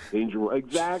 danger room.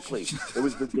 Exactly. It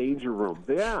was the danger room.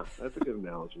 Yeah, that's a good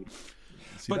analogy.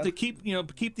 But to keep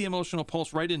the emotional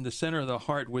pulse right in the center of the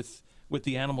heart with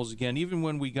the animals again, even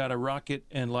when we got a Rocket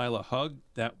and Lila hug,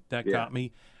 that Yeah. got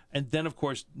me. And then of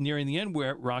course nearing the end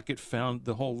where Rocket found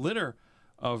the whole litter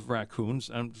of raccoons,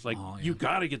 I'm just like, you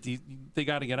got to get they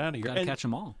got to get out of here. Got to And- catch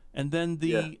them all. And then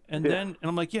Yeah.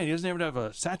 I'm like, yeah, he doesn't even have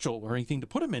a satchel or anything to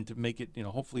put him in to make it,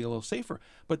 hopefully a little safer.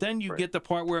 But then you get the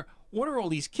part where, what are all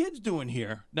these kids doing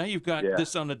here? Now you've got Yeah.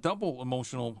 this on a double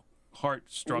emotional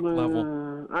heart-struck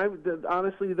level.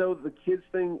 Honestly, though, the kids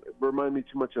thing reminded me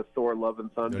too much of Thor: Love and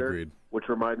Thunder, Agreed. which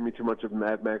reminded me too much of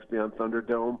Mad Max Beyond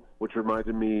Thunderdome, which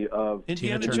reminded me of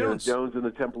Indiana Tina Jones. Jones and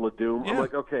the Temple of Doom. Yeah. I'm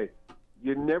like, okay,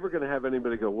 you're never going to have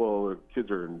anybody go, well, the kids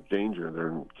are in danger. They're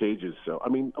in cages. So, I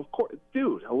mean, of course,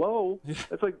 dude, hello?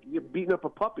 That's like you're beating up a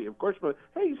puppy. Of course, you're like,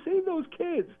 hey, save those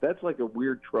kids. That's like a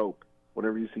weird trope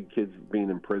whenever you see kids being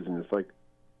in prison. It's like,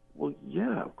 well,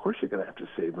 yeah, of course you're going to have to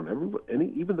save them.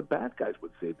 Even the bad guys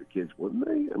would save the kids, wouldn't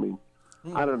they? I mean,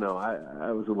 I don't know.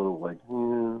 I was a little like, it's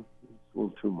a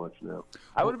little too much now.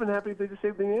 I would have been happy if they just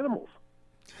saved the animals.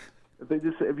 If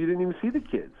you didn't even see the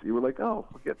kids, you were like, oh,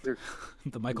 forget there's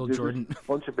The Michael there's Jordan. a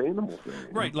bunch of animals there. you know?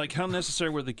 Right, like how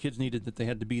necessary were the kids needed that they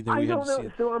had to be there? I We had don't to see know.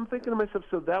 it. So I'm thinking to myself,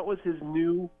 so that was his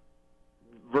new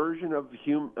version of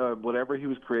whatever he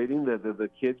was creating, the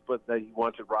kids, but that he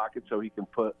wanted Rocket so he can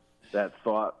put that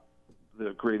thought,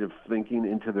 the creative thinking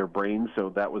into their brains. So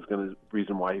that was the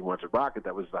reason why he wanted Rocket.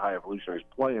 That was the High Evolutionary's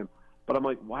plan. But I'm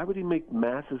like, why would he make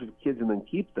masses of kids and then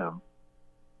keep them?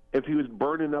 If he was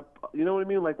burning up, you know what I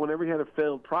mean? Like whenever he had a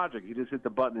failed project, he just hit the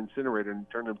button incinerator and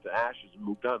turned them to ashes and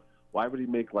moved on. Why would he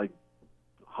make like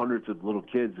hundreds of little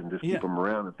kids and just Yeah. keep them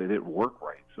around if they didn't work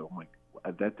right? So I'm like,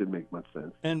 that didn't make much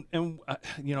sense. And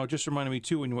it just reminded me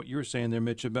too, in what you were saying there,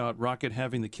 Mitch, about Rocket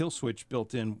having the kill switch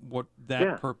built in. What that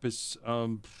Yeah. purpose?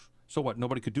 So what?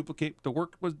 Nobody could duplicate the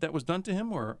work that was done to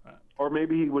him, or Or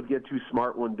maybe he would get too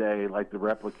smart one day, like the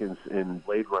replicants in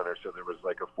Blade Runner, so there was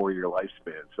like a 4-year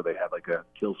lifespan. So they had like a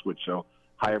kill switch. So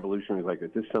High Evolution was like,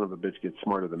 if this son of a bitch gets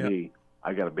smarter than Yep. me,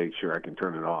 I got to make sure I can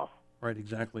turn it off. Right,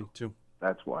 exactly, too.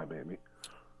 That's why, maybe.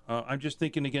 I'm just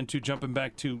thinking again, too, jumping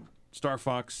back to Star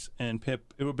Fox and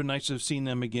Pip, it would have been nice to have seen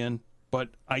them again. But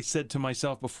I said to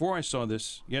myself before I saw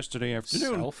this yesterday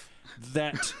afternoon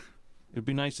that it would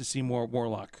be nice to see more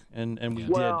Warlock, and we did.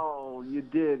 Well, you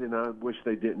did, and I wish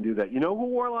they didn't do that. You know who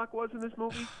Warlock was in this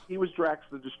movie? He was Drax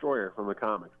the Destroyer from the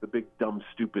comics, the big, dumb,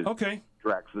 stupid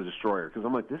Drax the Destroyer. Because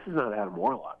I'm like, this is not Adam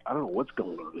Warlock. I don't know what's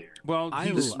going on here. Well,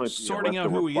 he's sorting out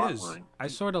who he is. I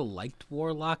sort of liked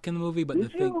Warlock in the movie, but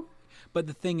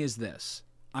the thing is this.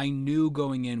 I knew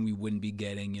going in we wouldn't be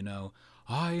getting,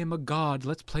 I am a god.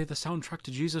 Let's play the soundtrack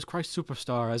to Jesus Christ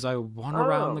Superstar as I wander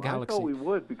around the galaxy. I thought we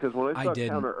would, because when I saw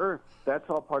Counter Earth, that's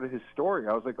all part of his story.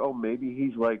 I was like, oh, maybe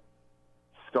he's like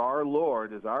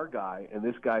Star-Lord is our guy, and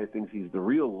this guy thinks he's the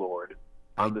real Lord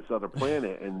on this other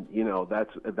planet. And,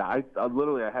 I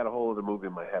literally had a whole other movie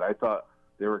in my head. I thought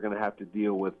they were going to have to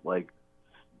deal with, like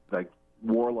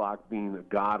Warlock being a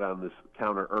god on this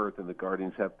Counter Earth, and the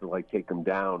Guardians have to, like, take him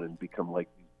down and become, like,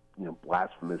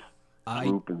 blasphemous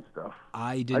group and stuff.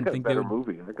 I didn't think they would.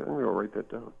 Movie. I'm gonna write that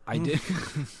down. I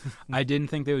didn't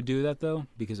think they would do that though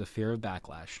because of fear of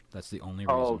backlash. That's the only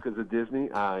reason. Oh, because of Disney?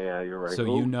 Ah, yeah, you're right. So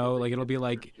it'll be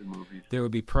like there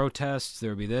would be protests, there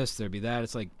would be this, there would be that.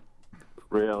 It's like,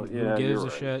 real, yeah. Who gives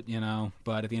a shit,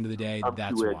 But at the end of the day,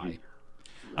 that's why.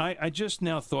 I just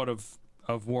now thought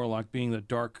of Warlock being the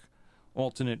dark,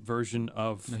 alternate version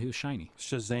of. No, he was shiny.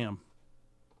 Shazam.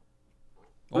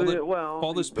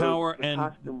 All this power the and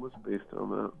costume was based on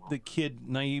that. The kid,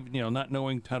 naive, not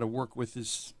knowing how to work with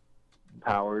his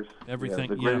powers, everything.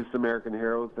 The greatest American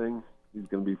hero thing. He's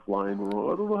going to be flying. I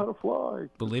don't know how to fly.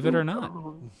 Believe it or not.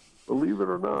 Believe it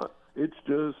or not, it's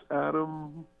just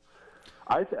Adam.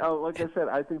 Like I said,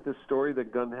 I think the story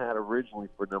that Gunn had originally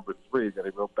for number 3 that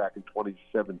he wrote back in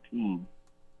 2017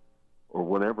 or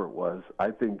whenever it was,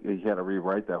 I think he had to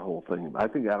rewrite that whole thing. I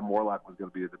think Adam Warlock was going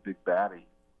to be the big baddie.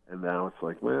 And now it's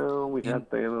like, well, we had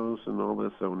Thanos and all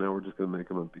this, so now we're just going to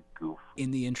make him a big goof.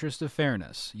 In the interest of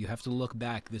fairness, you have to look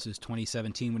back. This is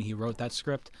 2017 when he wrote that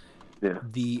script. Yeah.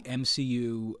 The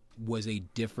MCU was a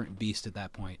different beast at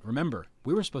that point. Remember,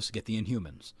 we were supposed to get the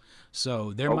Inhumans.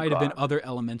 So there might have been other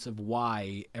elements of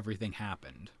why everything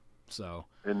happened.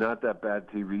 And not that bad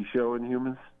TV show,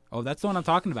 Inhumans? Oh, that's the one I'm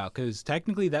talking about, because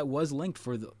technically that was linked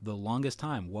for the longest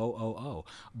time.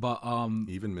 But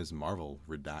even Ms. Marvel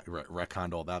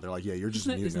retconned all that. They're like, yeah, you're just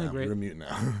a mutant now. You're a mutant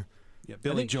now. Yeah,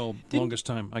 Billy Joel, longest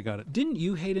time. I got it. Didn't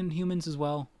you hate Inhumans as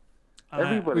well?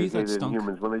 Everybody hated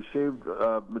Inhumans. When they shaved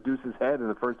Medusa's head in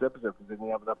the first episode because they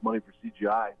didn't have enough money for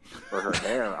CGI for her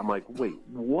hair, I'm like, wait,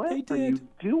 what are you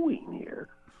doing here?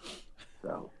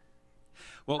 So...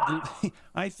 Well,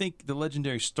 I think the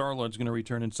legendary Star-Lord's going to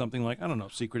return in something like, I don't know,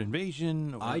 Secret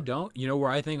Invasion? Or... I don't. You know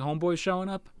where I think Homeboy's showing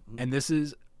up? Mm-hmm. And this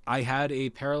is, I had a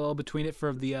parallel between it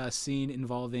for the scene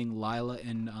involving Lila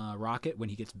and Rocket when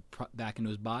he gets back into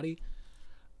his body.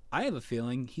 I have a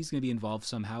feeling he's going to be involved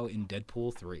somehow in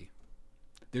Deadpool 3.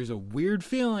 There's a weird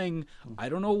feeling, I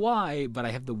don't know why, but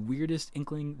I have the weirdest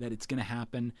inkling that it's going to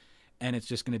happen, and it's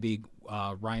just going to be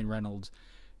Ryan Reynolds,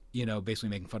 basically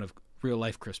making fun of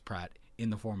real-life Chris Pratt in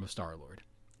the form of Star-Lord.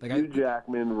 Hugh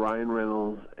Jackman, Ryan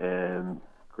Reynolds, and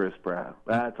Chris Pratt.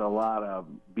 That's a lot of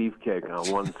beefcake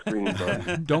on one screen.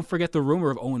 But... Don't forget the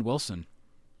rumor of Owen Wilson.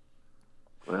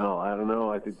 Well, I don't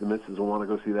know. I think the missus will want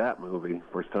to go see that movie.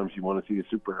 First time she wanted to see a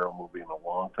superhero movie in a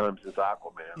long time since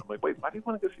Aquaman. I'm like, wait, why do you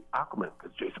want to go see Aquaman?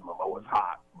 Because Jason Momoa is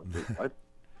hot. Like,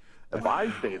 if I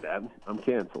say that, I'm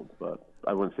canceled. But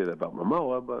I wouldn't say that about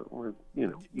Momoa, but we're,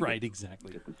 right,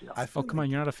 exactly. Come on,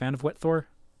 you're not a fan of Wet Thor?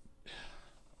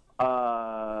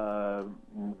 Thor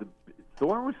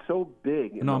was so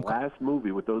big in the last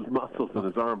movie with those muscles in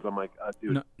his arms. I'm like,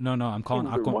 dude. No. I'm calling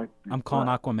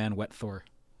Aquaman Wet Thor.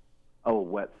 Oh,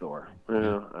 Wet Thor. I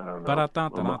don't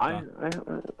know. I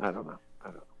don't know.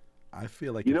 I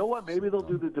feel like what? Maybe they'll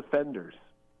do the Defenders,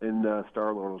 and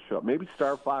Star-Lord will show up. Maybe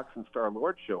Star Fox and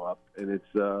Star-Lord show up, and it's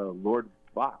Lord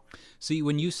Fox. See,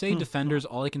 when you say Defenders,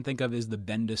 all I can think of is the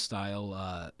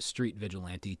Bendis-style street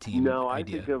vigilante team. No,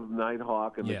 idea. I think of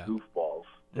Nighthawk and the Goofballs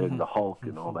and the Hulk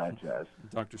and all that jazz.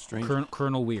 Doctor Strange.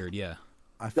 Colonel Weird, yeah.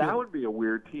 That would be a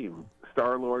weird team.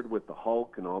 Star-Lord with the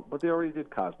Hulk and all, but they already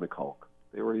did Cosmic Hulk.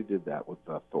 They already did that with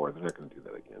Thor. They're not going to do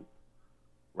that again.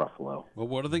 Ruffalo. Well,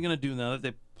 what are they going to do now that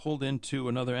they pulled into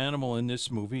another animal in this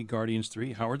movie, Guardians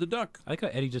 3, Howard the Duck? I like how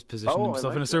Eddie just positioned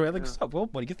himself in a certain way. Like, stop. Well,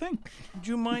 what do you think?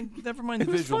 Do you mind? Never mind the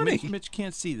visual. Mitch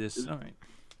can't see this. All right.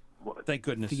 Thank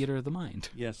goodness. Theater of the mind.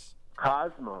 Yes.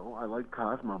 Cosmo. I like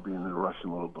Cosmo being the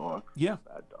Russian little dog. Yeah.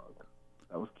 Bad dog.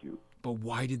 That was cute. But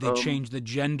why did they change the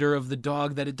gender of the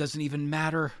dog that it doesn't even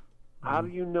matter? How do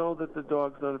you know that the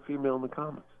dog's not a female in the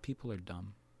comics? People are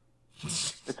dumb.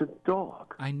 It's a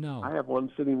dog. I know. I have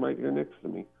one sitting right here next to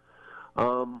me.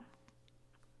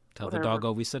 Tell the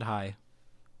doggo we said hi.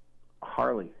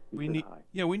 Harley. We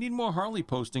need more Harley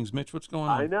postings, Mitch. What's going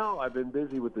on? I know. I've been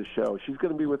busy with the show. She's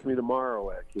going to be with me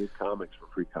tomorrow at Cave Comics for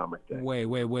Free Comic Day.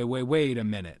 Wait a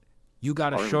minute. You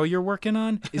got a show you're working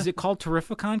on? Is it called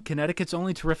Terrificon, Connecticut's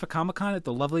only Terrificomicon at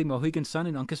the lovely Mohegan Sun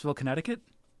in Uncasville, Connecticut?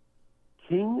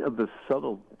 King of the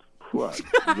Subtle Plug.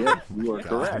 Yes, you are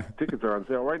correct. Tickets are on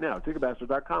sale right now.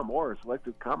 Ticketmaster.com or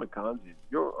selected Comic Cons in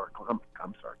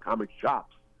comic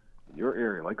shops in your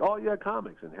area, like All Yeah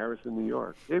Comics in Harrison, New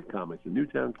York, Cave Comics in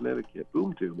Newtown, Connecticut,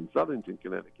 Boom Tube in Southington,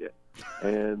 Connecticut,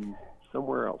 and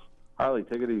somewhere else. Harley,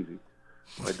 take it easy.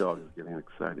 My dog is getting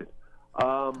excited.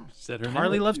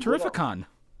 Harley loves Terrificon.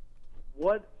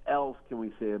 What else can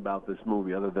we say about this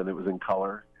movie other than it was in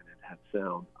color and it had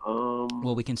sound?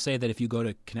 Well, we can say that if you go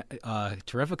to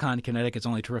Terrificon, Connecticut's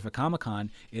only Terrificomicon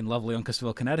in lovely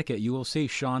Uncasville, Connecticut, you will see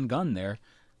Sean Gunn there,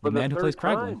 the man who plays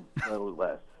Kraglin.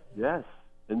 Yes.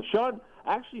 And Sean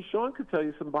could tell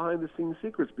you some behind-the-scenes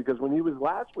secrets because when he was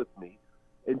last with me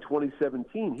in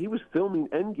 2017, he was filming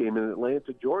Endgame in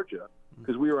Atlanta, Georgia,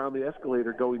 because we were on the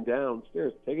escalator going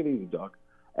downstairs. Take it easy, dog.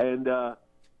 And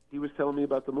he was telling me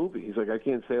about the movie. He's like, I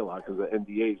can't say a lot because of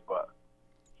NDAs, but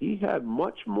he had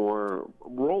much more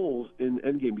roles in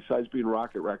Endgame besides being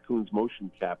Rocket Raccoon's motion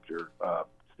capture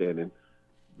stand-in.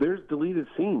 There's deleted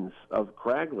scenes of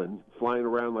Kraglin flying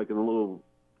around like in a little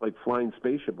flying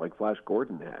spaceship like Flash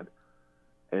Gordon had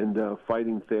and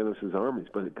fighting Thanos' armies,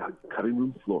 but it got cutting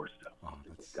room floor stuff.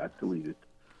 It got deleted.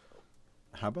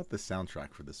 How about the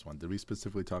soundtrack for this one? Did we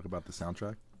specifically talk about the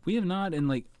soundtrack? We have not,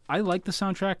 and I like the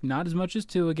soundtrack not as much as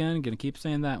 2. Again, gonna keep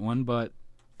saying that one, but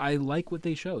I like what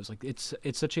they shows. Like it's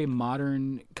such a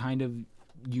modern kind of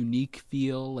unique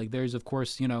feel. Like there's of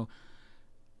course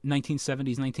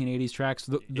 1970s, 1980s tracks.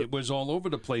 It was all over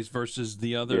the place versus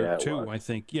the other two, I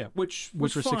think. Yeah, which were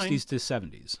fine. 60s to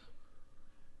 70s.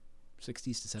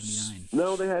 60s to 79.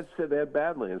 No, they had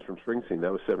Badlands from Springsteen.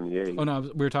 That was 78. Oh no,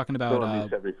 we were talking about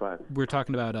 75. We were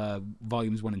talking about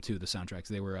volumes 1 and 2, the soundtracks.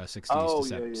 They were 60s to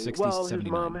 60s well, to 79.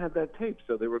 His mom had that tape,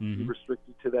 so they were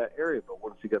restricted to that area. But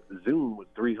once he got the Zune with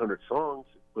 300 songs,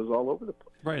 it was all over the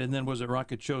place. Right, and then was it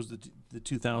Rocket Shows the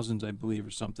 2000s, I believe, or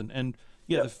something? And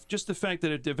just the fact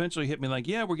that it eventually hit me like,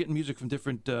 we're getting music from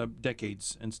different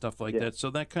decades and stuff like that. So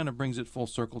that kind of brings it full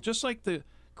circle. Just like the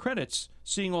credits,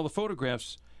 seeing all the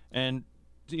photographs and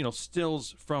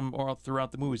stills from all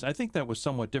throughout the movies. I think that was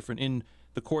somewhat different in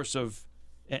the course of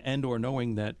or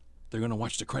knowing that they're going to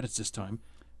watch the credits this time.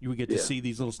 You would get to see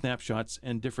these little snapshots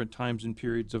and different times and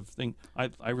periods of thing.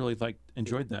 I really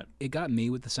enjoyed that. It got me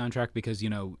with the soundtrack because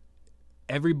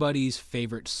everybody's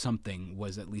favorite something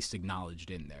was at least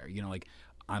acknowledged in there.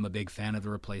 I'm a big fan of The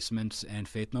Replacements and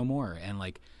Faith No More, and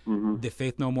the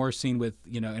Faith No More scene with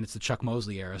and it's the Chuck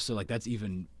Mosley era, so that's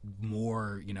even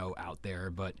more out there.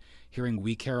 But hearing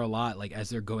We Care a Lot as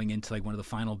they're going into one of the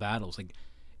final battles,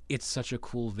 it's such a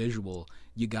cool visual.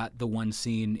 You got the one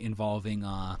scene involving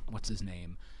what's his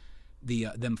name,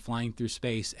 them flying through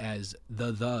space as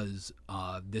Thus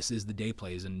This Is the Day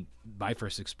plays, and my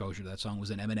first exposure to that song was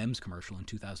an M&M's commercial in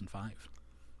 2005.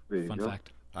 Fun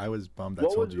fact. I was bummed. I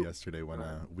told you yesterday when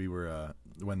we were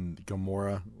when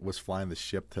Gamora was flying the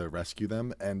ship to rescue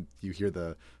them, and you hear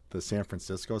the San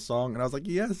Francisco song, and I was like,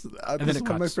 yes, this is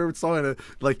one of my favorite songs.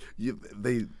 And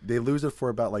they lose it for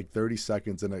about 30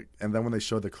 seconds, and then when they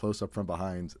show the close up from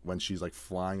behind when she's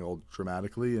flying all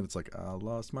dramatically, and it's I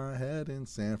lost my head in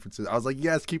San Francisco. I was like,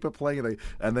 yes, keep it playing,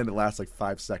 and then it lasts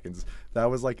 5 seconds. That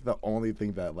was the only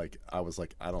thing that I was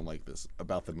I don't like this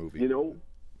about the movie. You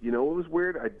know what was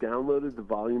weird? I downloaded the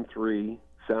Volume 3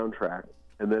 soundtrack,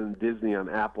 and then Disney on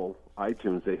Apple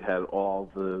iTunes, they had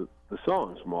all the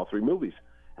songs from all 3 movies.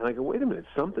 And I go, wait a minute,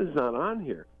 something's not on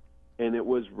here. And it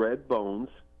was Red Bones,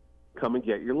 Come and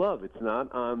Get Your Love. It's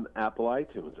not on Apple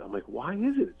iTunes. I'm like, why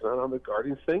is it? It's not on the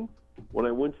Guardians thing? When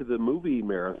I went to the movie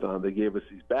marathon, they gave us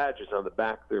these badges. On the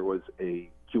back, there was a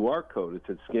QR code. It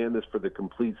said, scan this for the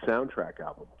complete soundtrack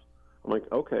albums. I'm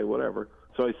like, okay, whatever.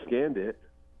 So I scanned it.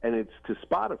 And it's to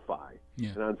Spotify.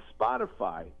 Yeah. And on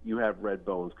Spotify, you have Red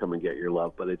Bones, Come and Get Your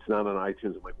Love, but it's not on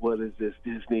iTunes. I'm like, what is this,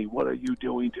 Disney? What are you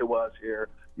doing to us here?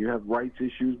 You have rights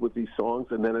issues with these songs,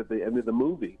 and then at the end of the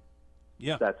movie,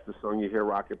 that's the song you hear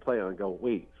Rocket play on. I go,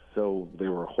 wait, so they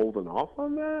were holding off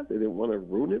on that? They didn't want to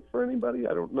ruin it for anybody?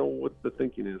 I don't know what the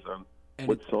thinking is on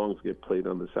what songs get played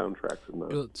on the soundtracks and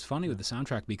not. It's funny with the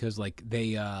soundtrack because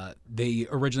they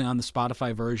originally on the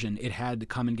Spotify version it had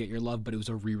Come and Get Your Love, but it was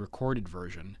a re-recorded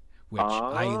version, which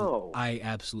I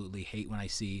absolutely hate when I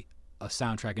see a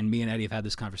soundtrack, and me and Eddie have had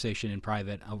this conversation in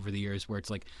private over the years, where it's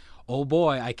like, oh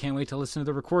boy, I can't wait to listen to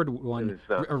the recorded one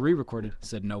or re-recorded.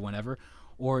 Said no one ever.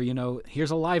 Or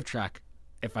here's a live track.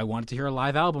 If I wanted to hear a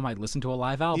live album, I'd listen to a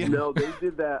live album. They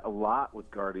did that a lot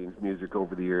with Guardians music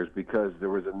over the years, because there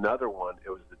was another one. It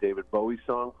was the David Bowie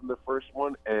song from the first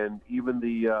one, and even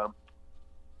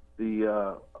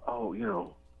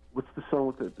what's the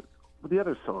song with the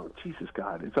other song? Jesus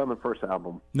God, it's on the first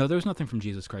album. No, there's nothing from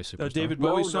Jesus Christ Superstar. David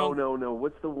Bowie song? No.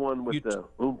 What's the one with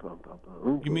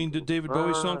You mean the David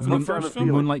Bowie song from the first film?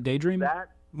 Moonlight Daydream?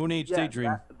 Moon Age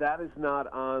Daydream. That is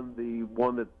not on the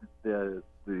one that the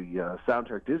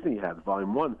soundtrack Disney had,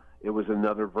 Volume 1. It was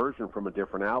another version from a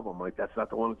different album. Like, that's not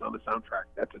the one that's on the soundtrack.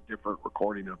 That's a different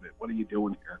recording of it. What are you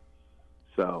doing here?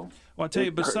 So, well, I'll tell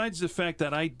you, besides the fact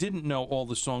that I didn't know all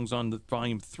the songs on the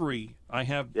Volume 3,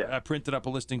 I printed up a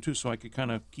listing too so I could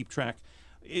kind of keep track,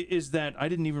 is that I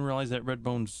didn't even realize that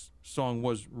Redbone's song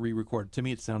was re-recorded. To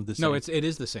me, it sounded the same. No, it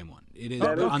is the same one. It is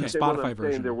on the Spotify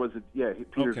version. There was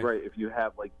Peter's right. If you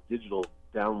have like digital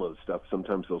download stuff,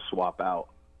 sometimes they'll swap out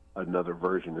another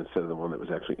version instead of the one that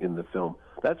was actually in the film.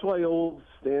 That's why old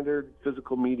standard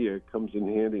physical media comes in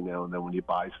handy now and then when you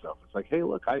buy stuff. It's like, hey,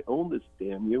 look, I own this,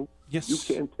 damn you. Yes. You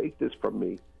can't take this from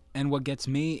me. And what gets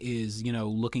me is,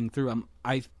 looking through,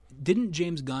 didn't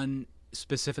James Gunn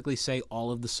specifically say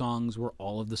all of the songs were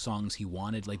all of the songs he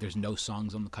wanted? Like, there's no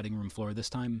songs on the cutting room floor this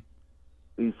time?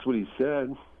 That's what he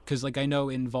said. Because, I know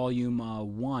in Volume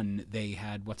 1, they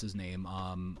had, what's his name?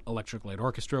 Electric Light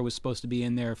Orchestra was supposed to be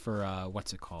in there for,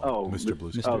 what's it called? Oh, Mr.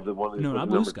 Blue Sky. Oh, the one no, not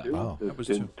Blue Sky. Oh, that was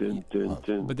two.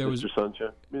 But there was Mr.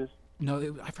 Sunshine. Yes.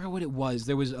 No, I forgot what it was.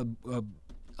 There was a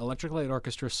Electric Light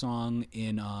Orchestra song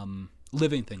in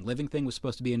Living Thing. Living Thing was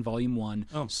supposed to be in Volume 1.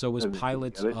 Oh. So was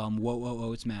Pilot's Whoa, Whoa,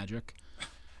 Whoa, It's Magic.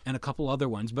 And a couple other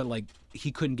ones. But,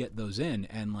 he couldn't get those in.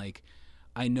 And,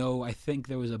 I think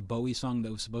there was a Bowie song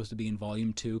that was supposed to be in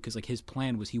Volume 2 because, his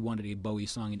plan was he wanted a Bowie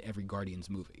song in every Guardians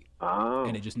movie. Oh.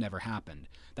 And it just never happened.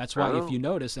 That's why, if you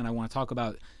notice, and I want to talk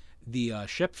about the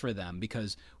ship for them,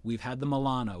 because we've had the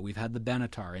Milano, we've had the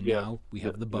Benatar, and now we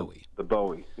have the Bowie. The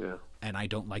Bowie, yeah. And I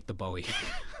don't like the Bowie.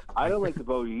 I don't like the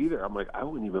Bowie either. I'm like, I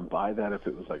wouldn't even buy that if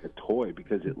it was like a toy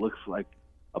because it looks like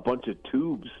a bunch of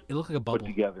tubes It looks like a bubble put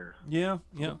together. Yeah.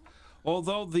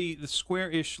 Although the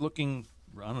square-ish looking,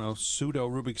 I don't know, pseudo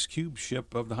Rubik's Cube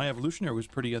ship of the High Evolutionary was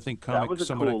pretty, I think, comic. That was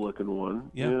a cool-looking one.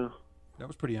 Yeah. That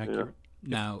was pretty accurate.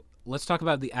 Now, let's talk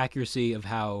about the accuracy of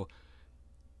how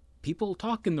people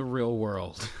talk in the real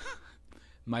world.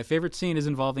 My favorite scene is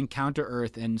involving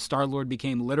Counter-Earth, and Star-Lord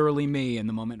became literally me in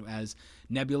the moment as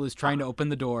Nebula is trying to open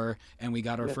the door, and we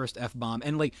got our first F-bomb.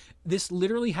 And, this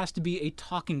literally has to be a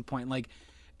talking point.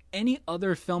 Any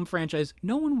other film franchise,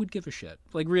 no one would give a shit.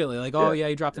 Really. Oh, yeah,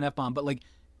 he dropped an F-bomb. But,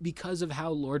 because of how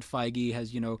Lord Feige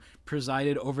has,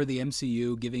 presided over the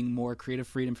MCU, giving more creative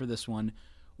freedom for this one,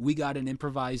 we got an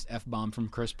improvised F-bomb from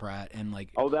Chris Pratt, and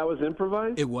Oh, that was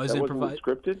improvised? It was improvised.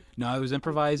 Scripted? No, it was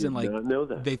improvised, and not know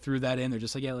that. they threw that in. They're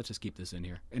just let's just keep this in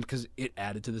here, and because it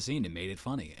added to the scene, it made it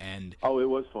funny. And oh, it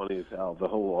was funny as hell. The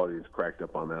whole audience cracked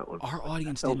up on that one. Our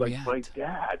audience didn't react. My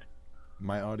dad.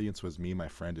 My audience was me, my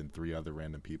friend, and 3 other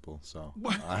random people. So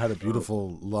I had a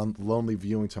beautiful, lonely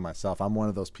viewing to myself. I'm one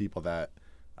of those people that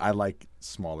I like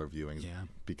smaller viewings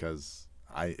because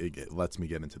it lets me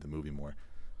get into the movie more.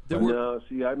 No,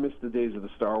 see, I miss the days of the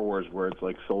Star Wars where it's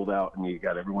sold out and you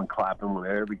got everyone clapping when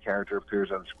every character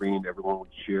appears on screen. Everyone would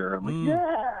cheer. I'm like,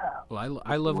 yeah. Well,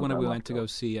 I love when we went to go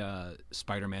see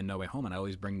Spider-Man: No Way Home, and I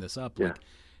always bring this up.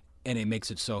 And it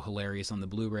makes it so hilarious on the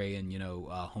Blu-ray and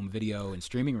home video and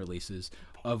streaming releases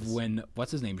of when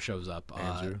what's his name shows up.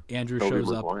 Andrew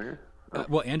shows up.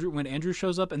 When Andrew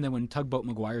shows up, and then when Tugboat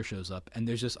McGuire shows up, and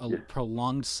there's just a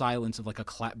prolonged silence of a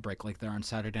clap break, like they're on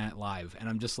Saturday Night Live, and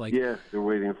I'm just like, yeah, they're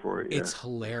waiting for it. Yeah. It's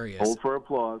hilarious. Hold for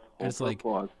applause.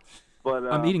 Applause. But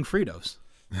I'm eating Fritos.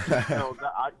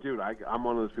 I'm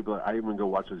one of those people that I even go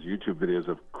watch those YouTube videos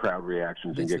of crowd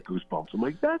reactions and get goosebumps. I'm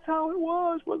like, that's how it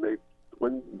was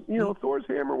when Thor's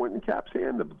hammer went in Cap's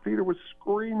hand. The theater was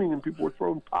screaming and people were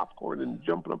throwing popcorn and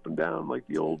jumping up and down like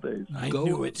the old days. I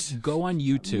knew it. Go on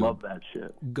YouTube. Love that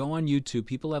shit. Go on YouTube.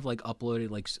 People have uploaded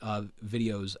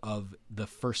videos of the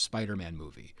first Spider-Man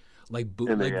movie,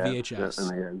 bootleg VHS, and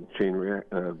they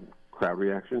had crowd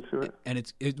reactions to it. And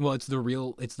it's the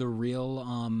real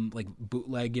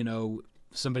bootleg.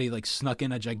 Somebody snuck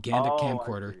in a gigantic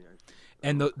camcorder.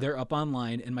 And they're up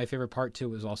online, and my favorite part,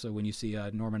 too, is also when you see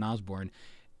Norman Osborn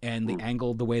and the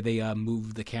angle, the way they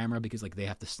move the camera, because, they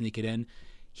have to sneak it in.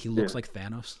 He looks like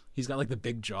Thanos. He's got, the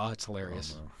big jaw. It's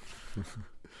hilarious. Oh,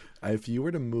 no. If you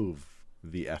were to move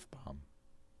the F-bomb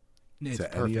It's to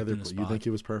perfect any other. in the You spot. think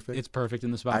it was perfect? It's perfect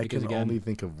in the spot I because, can again, only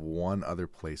think of one other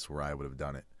place where I would have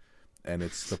done it, and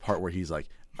it's the part where he's like,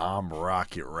 "I'm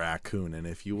Rocket Raccoon," and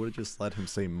if you would have just let him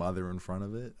say "mother" in front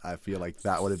of it, I feel like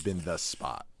that would have been the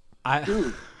spot.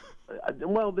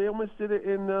 Well, they almost did it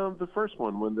in the first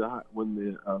one when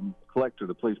the collector,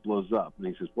 the place blows up, and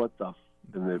he says, "What the?"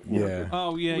 And the, you know,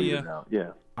 Oh, yeah, leave yeah. it out.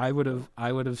 Yeah. I would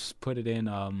have put it in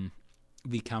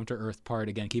the Counter Earth part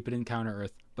again. Keep it in Counter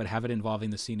Earth, but have it involving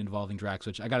the scene involving Drax.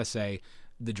 Which I gotta say,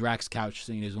 the Drax couch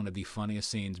scene is one of the funniest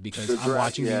scenes because I'm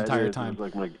watching the entire time. It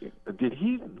was like, did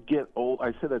he get old?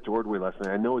 I said that to Ordway last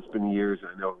night. I know it's been years.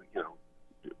 I know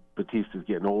Batista's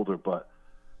getting older, but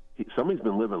somebody's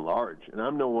been living large, and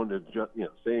I'm no one to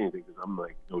say anything because I'm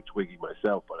like no Twiggy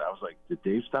myself. But I was like, did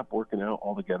Dave stop working out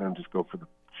altogether and just go for the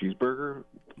cheeseburger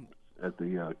at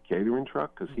the catering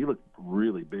truck? Because he looked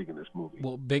really big in this movie.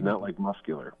 Well, not like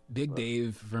muscular. Big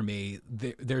Dave for me.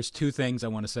 There's two things I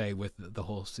want to say with the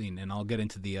whole scene, and I'll get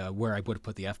into the where I would have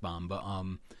put the F-bomb. But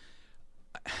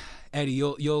Eddie,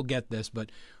 you'll get this,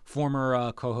 but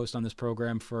former co-host on this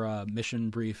program for Mission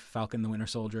Brief, Falcon the Winter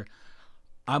Soldier.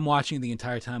 I'm watching the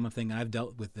entire time. I'm thinking I've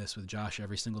dealt with this with Josh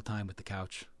every single time with the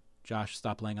couch. Josh,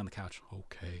 stop laying on the couch.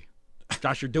 Okay.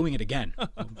 Josh, you're doing it again.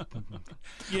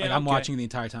 I'm watching the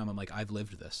entire time. I'm like, I've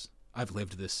lived this. I've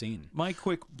lived this scene. My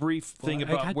quick brief thing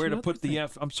about where to put the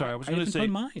F. I'm sorry, I was going to say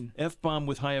F-bomb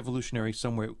with High Evolutionary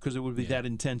somewhere because it would be that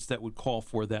intense that would call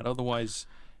for that. Otherwise,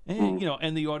 and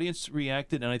the audience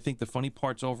reacted, and I think the funny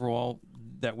parts overall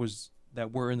that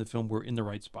were in the film were in the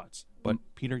right spots. But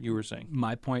Peter, you were saying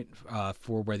my point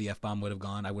for where the F-bomb would have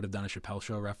gone. I would have done a Chappelle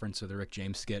Show reference or the Rick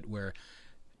James skit where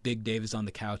Big Dave is on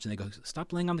the couch and they go,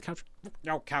 "Stop laying on the couch."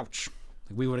 No couch.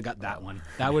 We would have got that one.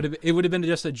 It would have been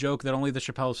just a joke that only the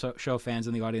Chappelle Show fans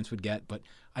in the audience would get, but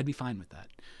I'd be fine with that.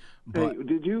 But, hey,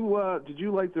 did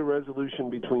you like the resolution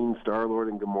between Star-Lord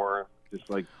and Gamora? Just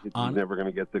like it's never going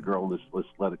to get the girl. Let's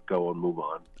let it go and move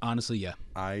on. Honestly, yeah.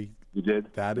 You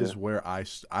did? That is where I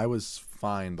was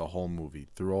fine the whole movie.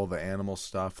 Through all the animal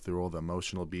stuff, through all the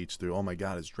emotional beats, through, oh my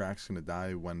God, is Drax going to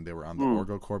die when they were on the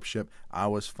Orgo-Corp ship? I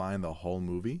was fine the whole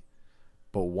movie.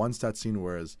 But once that scene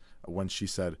when she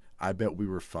said, "I bet we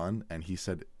were fun," and he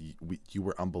said, "You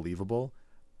were unbelievable,"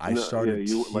 I started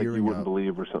tearing like you wouldn't up.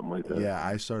 believe or something like that. Yeah,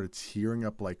 I started tearing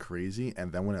up like crazy,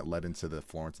 and then when it led into the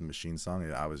Florence and the Machine song,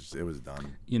 it was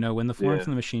done. When the Florence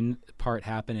and the Machine part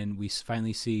happened and we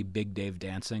finally see Big Dave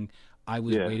dancing, I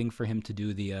was waiting for him to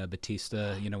do the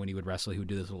Batista, when he would wrestle, he would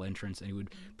do this little entrance and he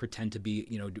would pretend to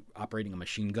be, operating a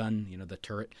machine gun, the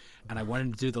turret. And I wanted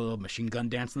him to do the little machine gun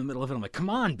dance in the middle of it. I'm like, come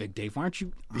on, Big Dave, why aren't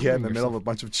you? Yeah, in the middle of a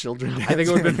bunch of children dancing. I think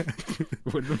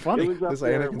it would have been funny. This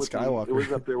Anakin Skywalker. It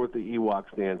was up there with the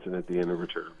Ewoks dancing at the end of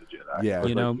Return of the Jedi.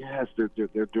 Yeah. Yes,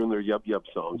 they're doing their yub yub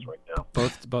songs right now.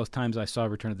 Both times I saw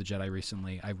Return of the Jedi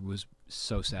recently, I was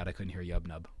so sad I couldn't hear Yub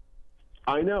Nub.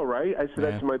 I know, right? I said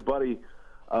that to my buddy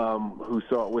who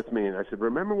saw it with me, and I said,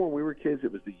 "Remember when we were kids?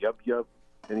 It was the yub yub."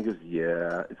 And he goes,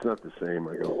 "Yeah, it's not the same."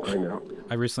 I go, "I know."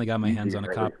 I recently got my hands on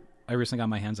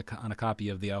a copy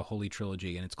of the Holy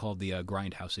Trilogy, and it's called the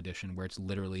Grindhouse Edition, where it's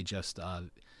literally just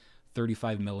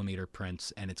 35 millimeter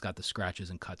prints, and it's got the scratches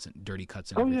and cuts and dirty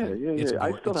cuts and everything. Yeah.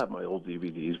 I still have my old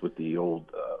DVDs with the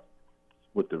old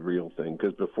with the real thing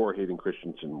because before Hayden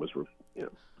Christensen was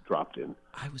dropped in,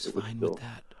 I was fine with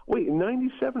that. Wait, in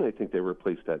 '97, I think they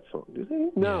replaced that song. Did they?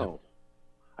 No.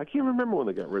 I can't remember when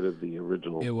they got rid of the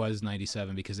original. It was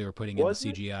 '97 because they were putting in the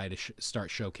CGI to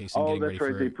start showcasing. Oh, that's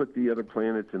right. They put the other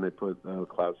planets and they put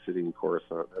Cloud City and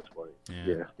Coruscant. That's why.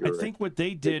 Yeah. I think what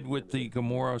they did with the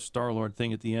Gamora Star-Lord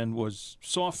thing at the end was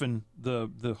soften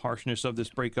the harshness of this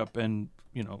breakup, and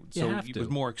so it was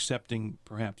more accepting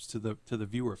perhaps to the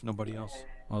viewer if nobody else.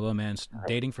 Although, man,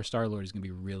 dating for Star-Lord is going to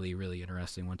be really, really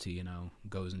interesting once he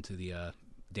goes into the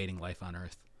dating life on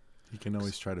Earth. You can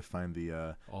always try to find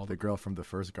the girl from the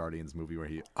first Guardians movie where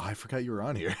I forgot you were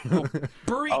on here.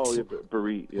 Barit. Oh, yeah,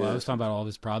 Barit. Yeah. Well, I was talking about all of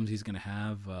his problems he's going to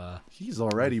have. He's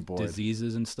already bored.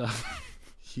 Diseases and stuff.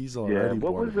 He's already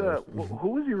bored. Who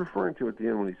was he referring to at the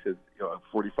end when he said, a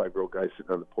 45-year-old guy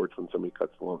sitting on the porch when somebody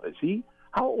cuts the lawn?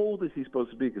 How old is he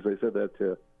supposed to be? Because I said that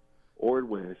to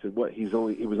Ordway. I said, what? He was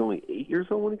only 8 years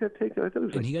old when he got taken? I thought it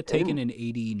was. And he got taken in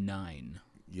 '89.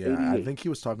 Yeah, 88. I think he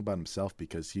was talking about himself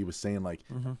because he was saying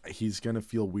he's going to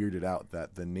feel weirded out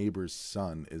that the neighbor's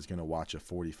son is going to watch a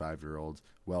 45-year-old,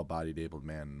 well-bodied, able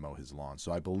man mow his lawn.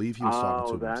 So I believe he was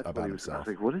talking to him about himself. I was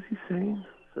like, what is he saying?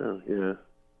 So, yeah.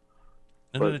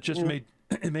 And then it just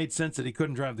made sense that he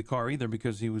couldn't drive the car either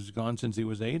because he was gone since he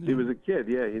was 8. He was a kid,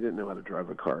 yeah. He didn't know how to drive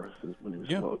a car since when he was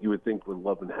small. You would think when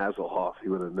Love and Hasselhoff, he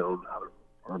would have known how to,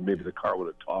 or maybe the car would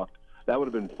have talked. That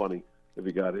would have been funny if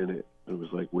he got in it. It was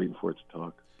like waiting for it to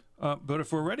talk. But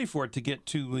if we're ready for it to get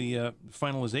to the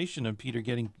finalization of Peter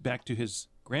getting back to his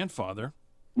grandfather,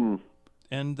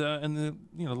 and the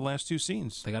the last two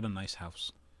scenes, They got a nice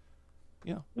house.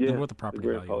 yeah. Yeah, Wonder what the property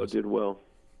value grandfather was. did well.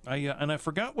 I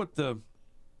forgot what the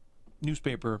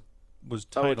newspaper was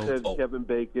Oh, it titled. said Kevin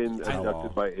Bacon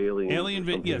abducted by aliens. Alien,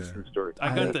 or some yes. true story.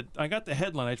 I got the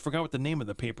headline. I forgot what the name of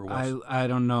the paper was. I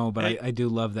don't know, but Hey. I do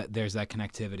love that there's that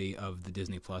connectivity of the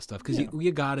Disney Plus stuff because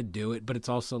you got to do it, but it's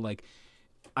also like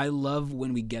I love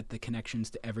when we get the connections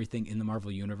to everything in the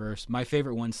Marvel universe. My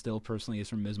favorite one still personally is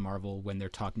from Ms. Marvel when they're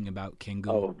talking about Kingu.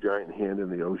 Oh, giant hand in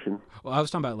the ocean. Well, I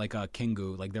was talking about like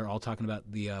Kingu, like they're all talking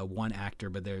about the one actor,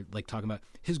 but they're like talking about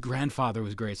his grandfather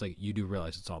was great. It's like you do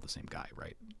realize it's all the same guy,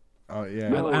 right? Oh yeah.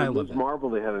 No, I in love Ms. that. Marvel,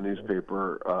 they had a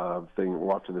newspaper thing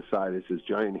off to the side. It says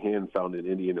giant hand found in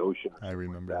Indian Ocean. I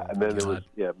remember that. that. And then there God.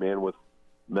 was man with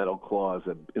metal claws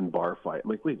in bar fight. I'm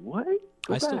like, wait, what?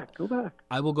 Go back.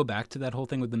 I will go back to that whole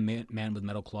thing with the man with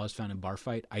metal claws found in bar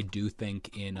fight. I do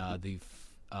think in the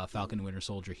Falcon and Winter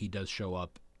Soldier, he does show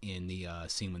up in the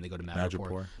scene when they go to Madripoor,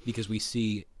 Madripoor. because we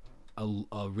see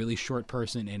a really short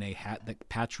person in a hat that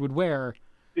Patch would wear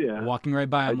Yeah. walking right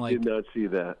by. I'm I like, did not see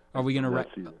that. are we gonna I did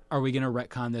not see that. are we gonna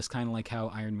retcon this kind of like how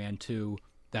Iron Man 2?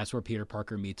 That's where Peter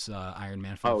Parker meets Iron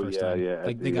Man for the first time. yeah.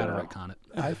 Like they gotta retcon it.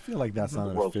 I feel like that's not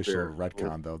an World's official Fair.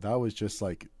 retcon though. That was just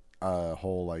like a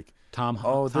whole like Tom this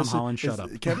Holland, is, shut up.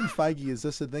 Kevin Feige, is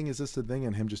this a thing? Is this a thing?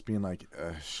 And him just being like,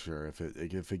 sure. If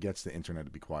it gets the internet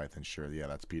to be quiet, then sure, yeah,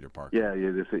 that's Peter Parker.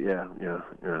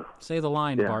 Yeah. Say the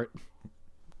line, Yeah. Bart.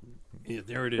 Yeah,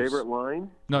 there it is. Favorite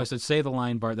line? No, I said say the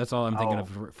line, Bart. That's all I'm thinking Oh.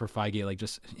 of for Feige. Like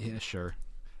just yeah, sure.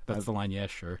 That's the line. Yeah,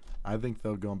 sure. I think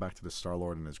though, going back to the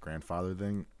Star-Lord and his grandfather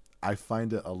thing, I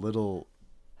find it a little,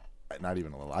 not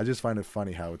even a little. I just find it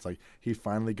funny how it's like he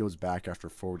finally goes back after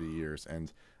 40 years,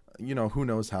 and who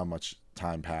knows how much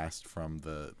time passed from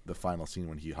the final scene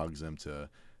when he hugs him to,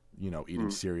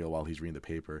 eating cereal while he's reading the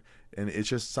paper, and it's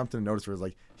just something to notice where it's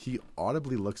like he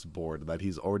audibly looks bored, that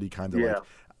he's already kind of Yeah. like,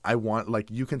 I want,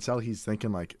 like, you can tell he's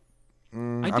thinking like, I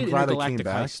I'm did glad I came intergalactic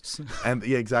back, heists. and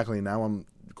yeah, exactly. Now I'm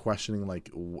questioning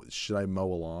like, should I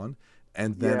mow a lawn?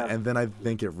 And then I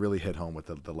think it really hit home with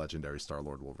the legendary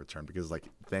Star-Lord will return, because like,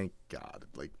 thank God,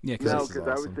 like, Yeah, this No, is because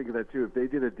I was awesome. thinking that too. If they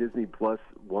did a Disney Plus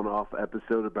one-off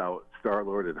episode about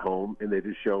Star-Lord at home, and they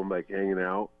just show him like hanging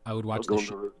out, I would watch going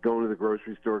to the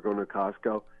grocery store, going to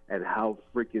Costco, and how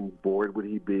freaking bored would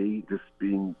he be just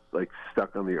being like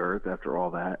stuck on the earth after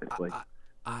all that? It's like,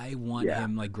 I want Yeah,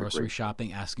 him like grocery great.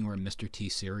 shopping, asking where Mr. T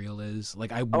cereal is.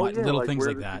 Like I oh want yeah, little things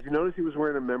where like that. Did you notice he was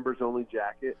wearing a members-only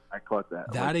jacket? I caught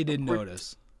that. That I didn't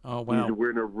notice. Oh He's wow.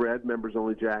 wearing a red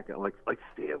members-only jacket, like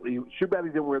Stan Lee. Too bad he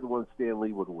didn't wear the one Stan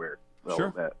Lee would wear. Oh,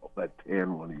 Sure. That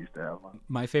tan one he used to have.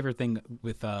 My favorite thing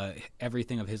with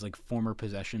everything of his like former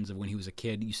possessions of when he was a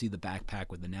kid, you see the backpack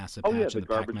with the NASA Oh patch yeah, and the the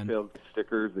garbage Pac-Man. pail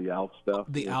stickers, the Alf stuff.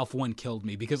 The yeah. Alf one killed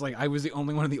me because like I was the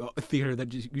only one in the theater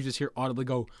that you just hear audibly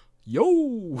go, "Yo!"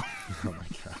 Oh my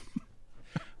God.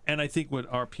 And I think what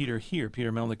our Peter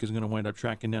Melnick is going to wind up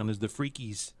tracking down is the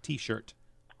Freakies T-shirt.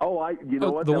 Oh, you know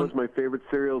Oh, what? the That one- was my favorite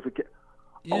cereal as a kid.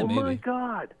 Yeah, oh my maybe.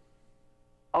 God!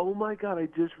 Oh my God! I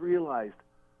just realized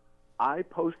I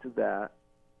posted that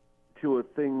to a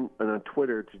thing on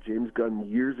Twitter to James Gunn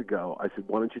years ago. I said,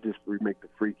 "Why don't you just remake the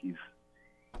Freakies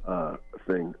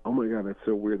thing?" Oh my God, that's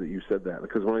so weird that you said that,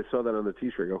 because when I saw that on the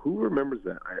T-shirt, I go, "Who remembers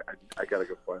that?" I got to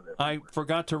go find that. I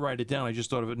forgot to write it down. I just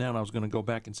thought of it now, and I was going to go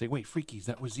back and say, wait, Freakies,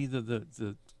 that was either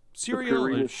the cereal or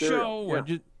Purina show, cereal,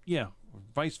 or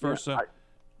vice versa.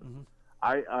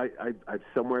 I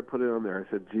somewhere put it on there.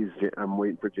 I said, "Geez, I'm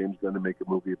waiting for James Gunn to make a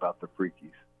movie about the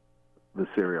Freakies, the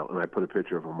cereal," and I put a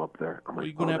picture of him up there. I'm Well,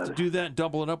 like, you're going to have that to is- do that,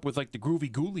 double it up with like the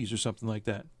Groovy Ghoulies or something like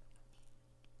that.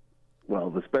 Well,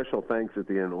 the special thanks at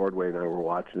the end, Ordway and I were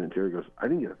watching, and Jerry goes, "I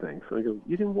didn't get a thanks." So I go,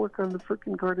 "You didn't work on the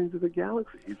freaking Guardians of the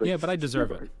Galaxy." He's like, Yeah, but I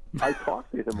deserve it. I talk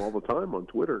to him all the time on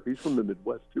Twitter. He's from the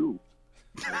Midwest, too.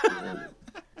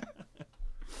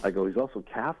 I go, he's also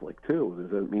Catholic, too. Does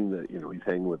that mean that, he's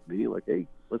hanging with me? Like, hey,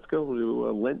 let's go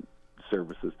to Lent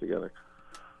services together.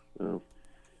 No.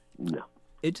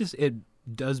 It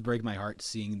does break my heart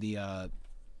seeing the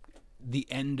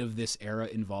end of this era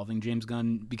involving James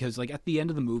Gunn, because like at the end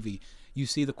of the movie you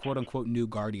see the quote unquote new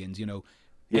Guardians, Yeah.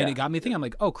 and it got me thinking. I'm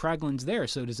like, oh, Kraglin's there,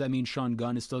 so does that mean Sean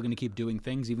Gunn is still going to keep doing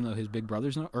things even though his big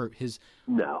brother's not, or his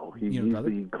No, he's brother?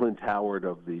 the Clint Howard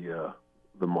of the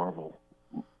Marvel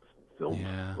films.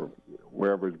 Yeah. Or,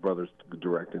 wherever his brother's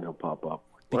directing, he'll pop up.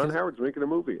 Ron Howard's making a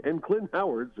movie, and Clint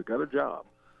Howard's got a job.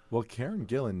 Well, Karen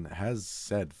Gillan has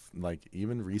said, like,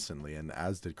 even recently, and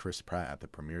as did Chris Pratt at the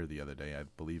premiere the other day, I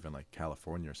believe in like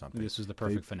California or something. this was the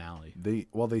perfect finale. They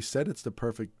said it's the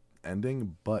perfect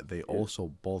ending, but they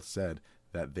also both said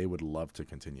that they would love to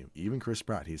continue. Even Chris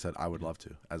Pratt, he said, I would love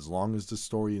to. As long as the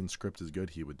story and script is good,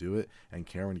 he would do it. And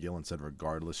Karen Gillan said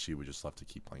regardless, she would just love to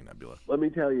keep playing Nebula. Let me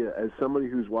tell you, as somebody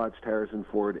who's watched Harrison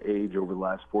Ford age over the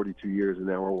last 42 years, and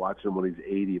now we're watching him when he's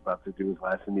 80, about to do his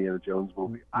last Indiana Jones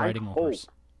movie,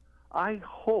 I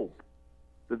hope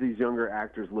that these younger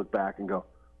actors look back and go,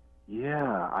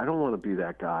 yeah, I don't want to be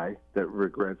that guy that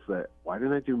regrets that. Why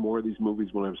didn't I do more of these movies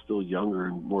when I was still younger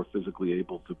and more physically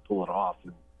able to pull it off?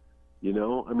 And, you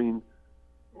know, I mean,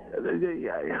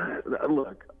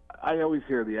 look, I always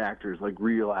hear the actors, like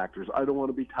real actors, I don't want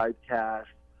to be typecast.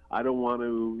 I don't want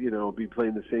to, you know, be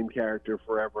playing the same character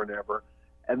forever and ever.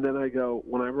 And then I go,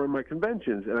 when I run my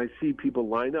conventions and I see people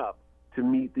line up to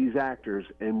meet these actors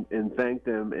and thank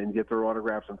them and get their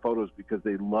autographs and photos because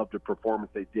they loved the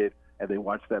performance they did and they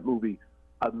watched that movie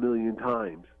a million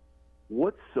times.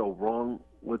 What's so wrong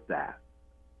with that?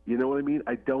 You know what I mean?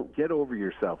 I don't get over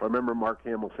yourself. I remember Mark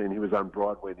Hamill saying he was on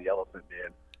Broadway, The Elephant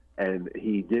Man, and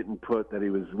he didn't put that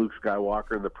he was Luke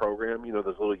Skywalker in the program, you know,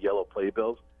 those little yellow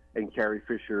playbills. And Carrie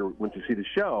Fisher went to see the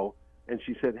show, and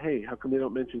she said, hey, how come they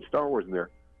don't mention Star Wars in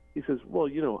there? He says, well,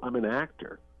 you know, I'm an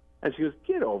actor. And she goes,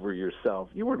 get over yourself.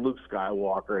 You were Luke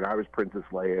Skywalker, and I was Princess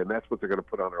Leia, and that's what they're going to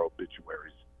put on our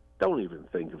obituaries. Don't even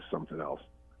think of something else.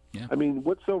 Yeah. I mean,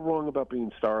 what's so wrong about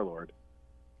being Star-Lord?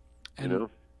 You know?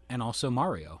 And also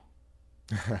Mario.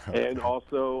 And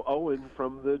also Owen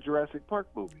from the Jurassic Park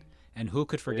movie. And who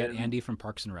could forget Andy from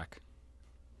Parks and Rec?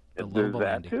 There's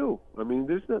that, too. I mean,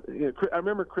 there's no, you know, I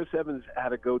remember Chris Evans had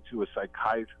to go to a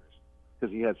psychiatrist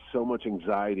because he had so much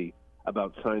anxiety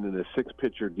about signing a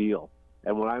 6-picture deal.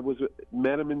 And when I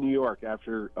met him in New York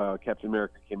after Captain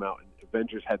America came out and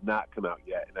Avengers had not come out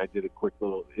yet, and I did a quick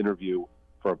little interview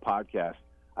for a podcast,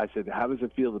 I said, how does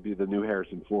it feel to be the new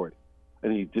Harrison Ford?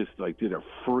 And he just like did a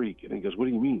freak. And he goes, what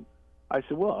do you mean? I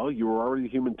said, well, you were already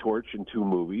Human Torch in 2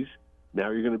 movies. Now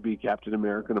you're going to be Captain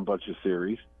America in a bunch of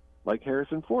series like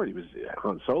Harrison Ford. He was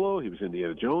Han Solo. He was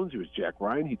Indiana Jones. He was Jack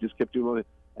Ryan. He just kept doing it.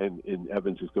 And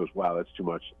Evans just goes, wow, that's too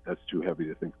much. That's too heavy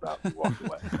to think about. He walked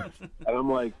away. And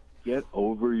I'm like, get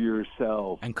over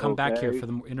yourself. And come back here for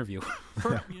the interview.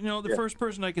 You know, the first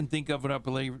person I can think of without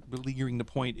beleaguering the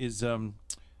point is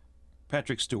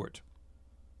Patrick Stewart.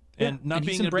 And not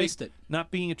being embraced it.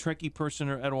 Not being a Trekkie person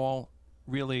at all,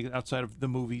 really, outside of the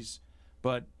movies,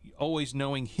 but always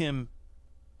knowing him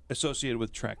associated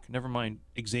with Trek. Never mind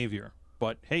Xavier.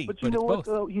 But hey, but you know what?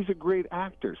 Though, he's a great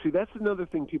actor. See, that's another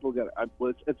thing people got.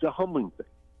 It's a humbling thing.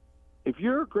 If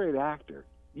you're a great actor,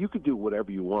 you could do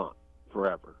whatever you want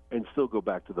forever and still go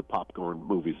back to the popcorn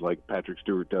movies like Patrick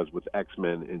Stewart does with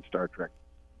X-Men and Star Trek.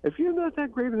 If you're not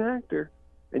that great an actor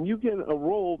and you get a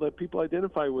role that people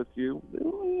identify with you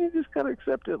just got to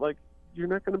accept it. Like, you're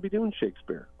not going to be doing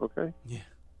Shakespeare, okay? Yeah.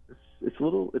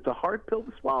 It's a hard pill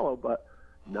to swallow, but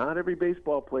not every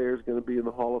baseball player is going to be in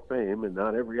the Hall of Fame, and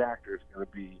not every actor is going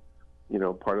to be, you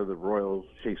know, part of the Royal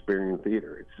Shakespearean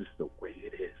Theater. It's just the way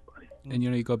it is, buddy. And, you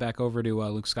know, you go back over to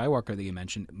Luke Skywalker that you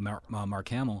mentioned, Mark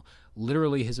Hamill.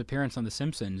 Literally, his appearance on The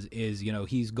Simpsons is, you know,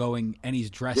 he's going and he's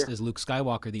dressed as Luke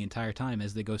Skywalker the entire time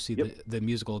as they go see the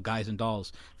musical Guys and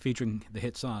Dolls, featuring the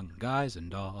hit song, Guys and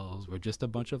Dolls, we're just a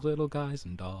bunch of little guys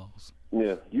and dolls.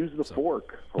 Yeah, use the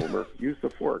fork, Homer. Use the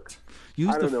fork.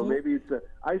 I don't know, maybe it's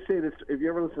I say this, if you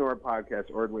ever listen to our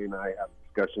podcast, Ordway and I have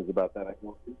discussions about that. I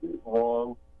go, is it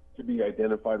wrong to be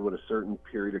identified with a certain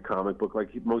period of comic book? Like,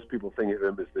 most people think of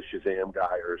him as the Shazam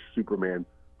guy or Superman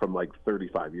from like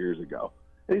 35 years ago.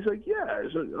 And he's like, yeah,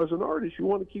 as an artist, you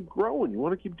want to keep growing. You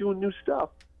want to keep doing new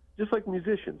stuff. Just like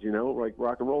musicians, you know, like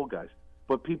rock and roll guys.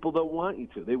 But people don't want you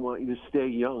to. They want you to stay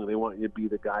young. They want you to be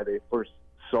the guy they first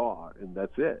saw, and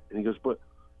that's it. And he goes, but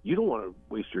you don't want to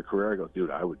waste your career. I go,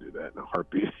 dude, I would do that in a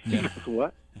heartbeat. He goes,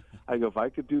 what? I go, if I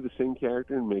could do the same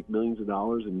character and make millions of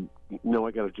dollars and know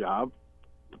I got a job,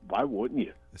 why wouldn't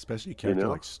you? Especially a character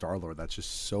like Star-Lord. That's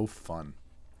just so fun.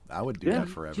 I would do that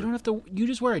forever. You don't have to. You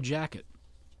just wear a jacket.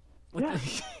 Like,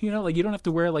 you know, like you don't have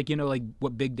to wear like, you know, like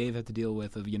what Big Dave had to deal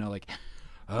with of, you know, like.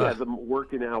 The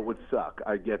working out would suck.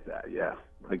 I get that. Yeah,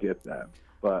 I get that.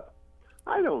 But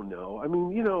I don't know. I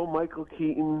mean, you know, Michael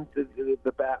Keaton,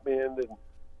 the Batman, and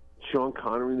Sean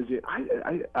Connery.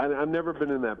 I've never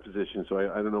been in that position, so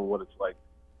I don't know what it's like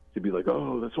to be like,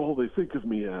 oh, that's all they think of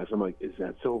me as. I'm like, is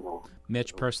that so wrong?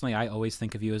 Mitch, personally, I always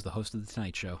think of you as the host of The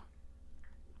Tonight Show.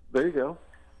 There you go.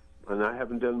 And I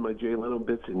haven't done my Jay Leno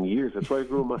bits in years. That's why I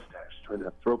grew a mustache, trying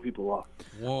to throw people off.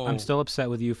 Whoa. I'm still upset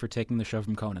with you for taking the show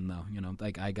from Conan, though. You know,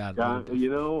 like I got. You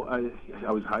know,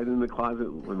 I was hiding in the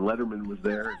closet when Letterman was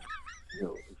there. And, you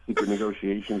know, secret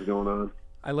negotiations going on.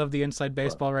 I love the inside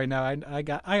baseball right now.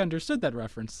 I understood that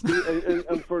reference.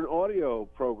 and for an audio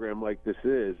program like this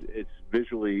it's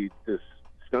visually just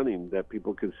stunning that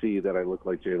people can see that I look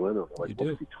like Jay Leno. They're like, what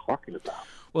is he talking about?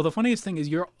 Well, the funniest thing is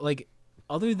you're like,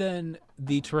 other than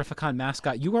the Terrificon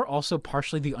mascot, you are also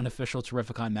partially the unofficial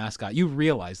Terrificon mascot. You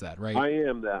realize that, right? I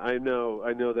am that. I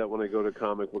know that when I go to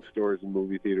comic book stores and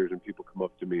movie theaters and people come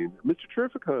up to me, Mr.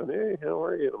 Terrificon, hey, how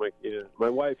are you? And I'm like, yeah. My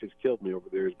wife has killed me over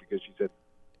there because she said,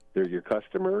 they're your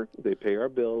customer, they pay our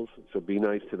bills, so be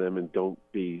nice to them and don't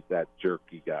be that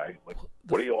jerky guy. Like,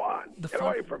 what do you want? Get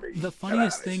away from me. The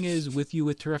funniest thing is with you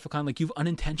with Terrificon, like you've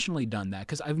unintentionally done that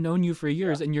because I've known you for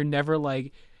years and you're never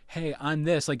like, hey, I'm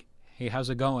this. Like, hey, how's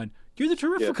it going? You're the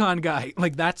Terrificon guy.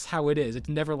 Like, that's how it is. It's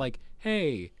never like,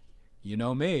 hey, you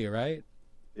know me, right?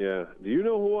 Yeah. Do you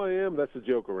know who I am? That's a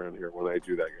joke around here when I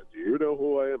do that. Do you know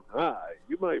who I am? Hi.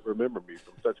 You might remember me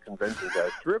from such conventions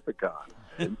as Terrificon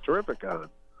and Terrificon.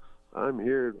 I'm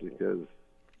here because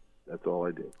that's all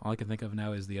I do. All I can think of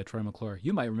now is the Troy McClure.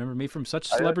 You might remember me from such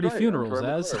celebrity funerals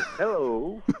as...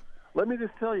 Hello. Let me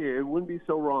just tell you, it wouldn't be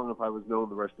so wrong if I was known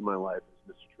the rest of my life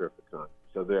as Mr. Terrificon.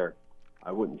 So there,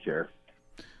 I wouldn't care.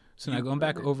 So now going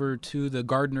back over to the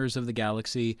Gardeners of the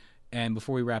Galaxy, and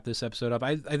before we wrap this episode up,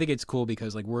 I think it's cool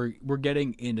because like we're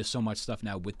getting into so much stuff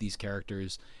now with these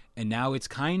characters, and now it's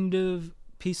kind of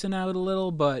piecing out a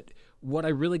little, but what I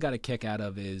really got a kick out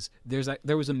of is there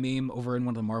was a meme over in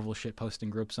one of the Marvel shit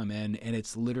posting groups I'm in, and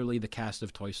it's literally the cast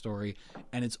of Toy Story,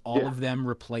 and it's all of them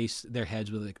replace their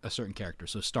heads with a certain character.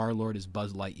 So Star-Lord is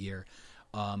Buzz Lightyear.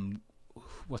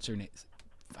 What's her name?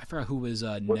 I forgot who was.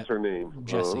 What's her name?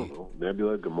 Jessie.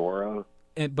 Nebula, Gamora.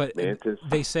 But Mantis.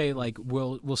 They say like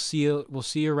we'll see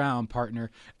you around,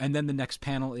 partner. And then the next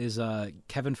panel is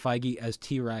Kevin Feige as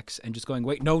T-Rex, and just going,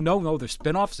 wait, no, there's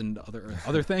spin-offs and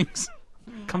other things.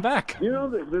 Come back. You know,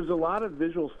 there's a lot of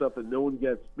visual stuff that no one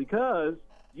gets because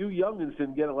you youngins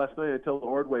didn't get it last night. I told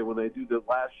Ordway when they do the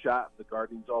last shot, the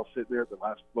Guardians all sitting there, the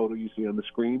last photo you see on the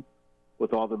screen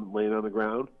with all them laying on the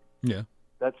ground. Yeah.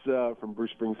 That's from Bruce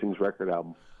Springsteen's record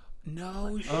album.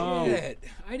 No shit.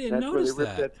 I didn't notice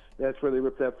that. That's where they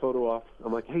ripped that photo off.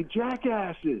 I'm like, hey,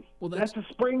 jackasses. Well, that's a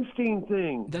Springsteen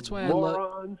thing. That's why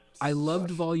Morons. I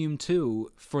loved Volume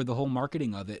 2 for the whole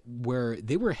marketing of it, where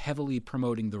they were heavily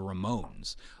promoting the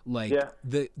Ramones. Like,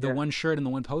 the one shirt and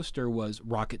the one poster was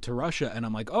Rocket to Russia, and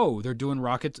I'm like, oh, they're doing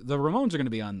Rocket. The Ramones are going to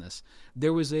be on this.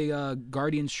 There was a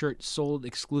Guardians shirt sold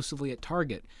exclusively at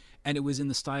Target, and it was in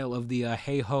the style of the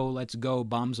Hey Ho, Let's Go,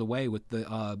 Bombs Away with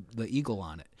the eagle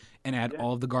on it. And had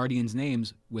all of the Guardians'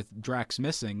 names with Drax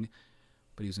missing,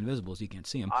 but he was invisible, so you can't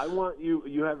see him. I want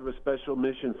you have a special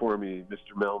mission for me,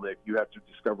 Mr. Melnick. You have to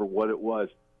discover what it was.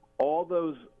 All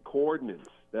those coordinates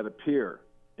that appear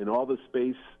in all the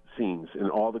space scenes in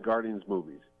all the Guardians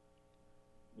movies,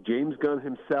 James Gunn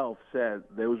himself said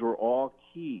those were all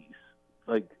keys,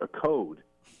 like a code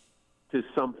to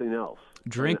something else.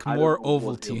 Drink more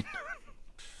Ovaltine.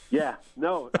 Yeah,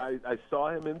 no, I saw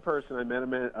him in person. I met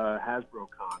him at HasCon,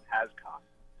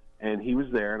 and he was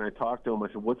there, and I talked to him. I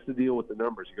said, what's the deal with the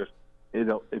numbers? He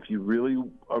goes, if you really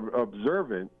are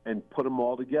observant and put them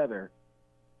all together,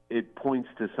 it points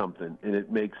to something,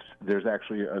 and there's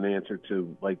actually an answer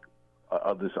to, like,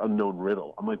 this unknown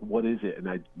riddle. I'm like, what is it?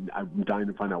 And I'm dying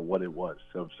to find out what it was.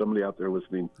 So if somebody out there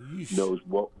listening knows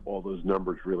what all those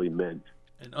numbers really meant.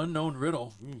 An unknown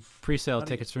riddle. Pre-sale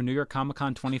tickets for New York Comic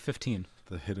Con 2015.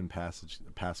 The hidden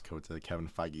passcode to Kevin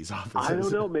Feige's office. I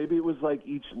don't know. Maybe it was like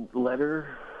each letter,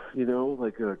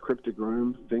 like a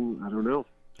cryptogram thing. I don't know.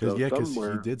 Because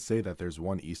he did say that there's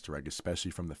one Easter egg, especially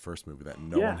from the first movie, that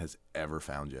no one has ever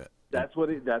found yet. That's what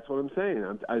I'm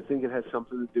saying. I think it has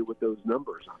something to do with those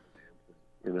numbers on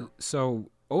the damn thing. So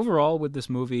overall, with this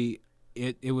movie,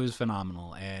 it was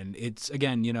phenomenal, and it's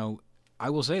again, I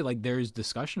will say, like, there's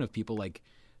discussion of people like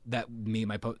that. Me and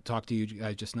my talked to you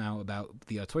guys just now about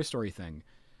the Toy Story thing.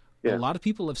 Yeah. A lot of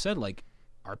people have said, like,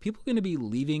 are people going to be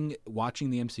leaving watching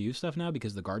the MCU stuff now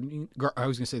because the Gardeners?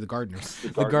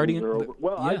 The Guardian.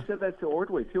 Well, yeah. I said that to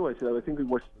Ordway too. I said I think we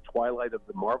watched the twilight of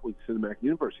the Marvel Cinematic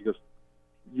Universe. He goes,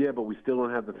 yeah, but we still don't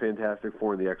have the Fantastic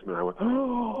Four and the X-Men. I went,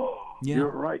 oh, yeah.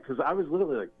 You're right, because I was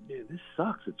literally like, man, this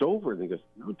sucks. It's over. And he goes,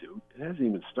 no, dude, it hasn't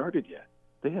even started yet.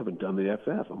 They haven't done the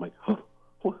FF. I'm like, oh.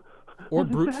 Or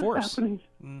brute force.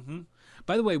 Mm-hmm.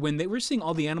 By the way, when they were seeing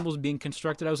all the animals being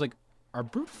constructed, I was like, are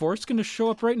brute force going to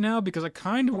show up right now? Because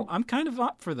I'm kind of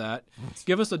up for that.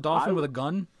 Give us a dolphin with a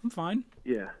gun. I'm fine.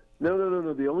 Yeah.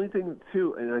 No. The only thing,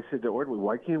 too, and I said to Ordway,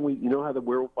 why can't we, how the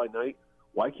Werewolf by Night,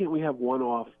 why can't we have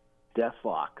one-off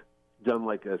Deathlock done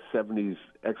like a 70s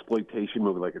exploitation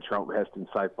movie, like a Charlton Heston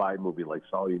sci-fi movie like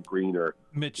Solid Green or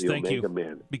Mitch, the thank Omega you.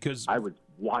 Man? Because I would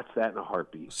watch that in a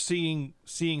heartbeat. Seeing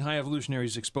High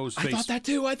Evolutionary's exposed I face. thought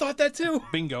that too.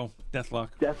 Bingo. Deathlock.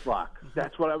 Deathlock.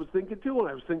 That's what I was thinking too. When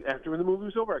I was thinking after the movie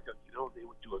was over, I go, they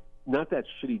would do not that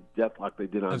shitty Deathlock they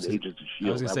did on Agents of Shield.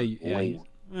 I was gonna say,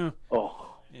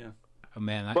 Oh, yeah. Oh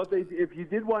man. But if you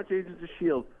did watch Agents of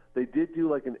Shield, they did do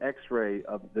like an X-ray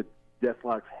of the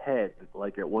Deathlock's head,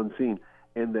 like at one scene,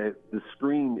 and the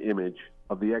screen image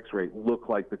of the X-ray looked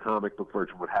like the comic book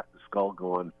version would have the skull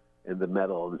going and the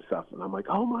metal and stuff. And I'm like,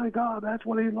 oh my god, that's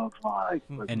what he looks like.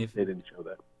 But And if they didn't show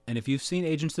that. And if you've seen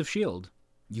Agents of S.H.I.E.L.D.,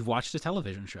 you've watched a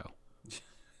television show.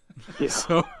 Yeah.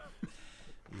 So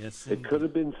Yes. It could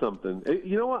have been something.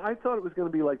 You know what? I thought it was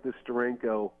going to be like the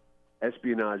Steranko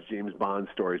espionage James Bond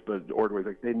stories, but Ordway's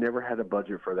like they never had a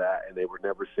budget for that, and they were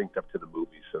never synced up to the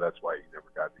movies, so that's why you never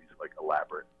got these like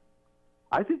elaborate.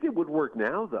 I think it would work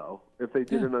now, though, if they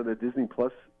did it on a Disney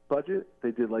Plus budget.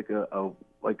 They did like a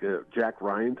Jack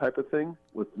Ryan type of thing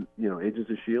with Agents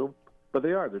of S.H.I.E.L.D. But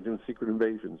they're doing Secret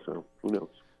Invasion, so who knows?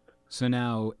 So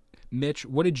now, Mitch,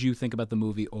 what did you think about the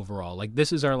movie overall? Like,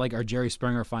 this is our Jerry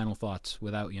Springer final thoughts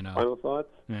without, Final thoughts?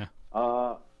 Yeah.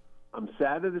 I'm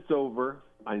sad that it's over.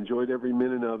 I enjoyed every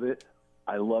minute of it.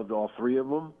 I loved all three of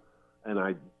them, and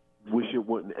I wish it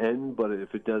wouldn't end, but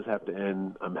if it does have to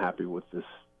end, I'm happy with this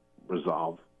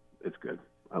resolve. It's good.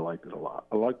 I liked it a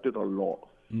lot.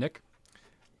 Nick?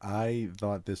 I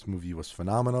thought this movie was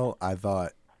phenomenal. I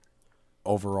thought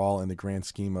overall, in the grand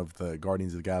scheme of the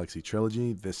Guardians of the Galaxy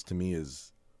trilogy, this to me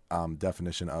is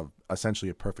definition of essentially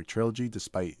a perfect trilogy,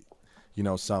 despite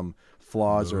some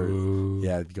flaws or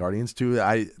Guardians too.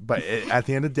 But at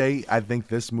the end of the day, I think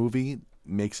this movie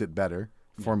makes it better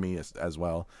for me as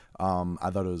well. I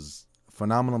thought it was a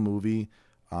phenomenal movie.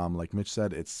 Like Mitch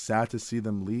said, it's sad to see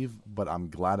them leave, but I'm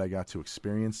glad I got to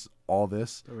experience all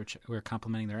this. We're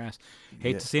complimenting their ass.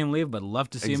 Hate to see them leave, but love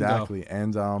to see them go. Exactly.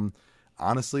 And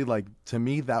honestly, like, to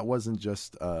me, that wasn't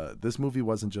just this movie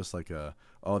wasn't just like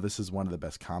this is one of the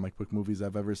best comic book movies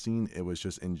I've ever seen. It was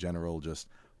just in general just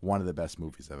one of the best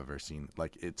movies I've ever seen.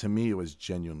 Like, to me, it was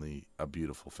genuinely a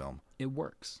beautiful film. It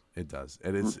works. It does.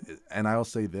 It is. And I'll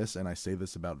say this, and I say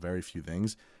this about very few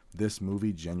things. This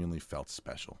movie genuinely felt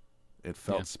special. It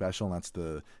felt special, and that's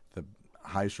the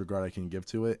highest regard I can give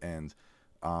to it. And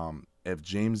if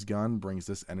James Gunn brings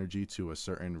this energy to a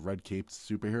certain red-caped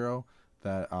superhero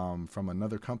that from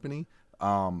another company,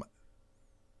 I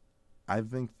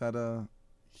think that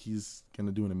he's going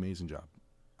to do an amazing job.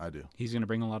 I do. He's going to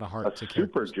bring a lot of heart to super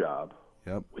characters. job.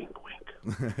 Yep. Wink,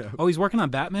 wink. Oh, he's working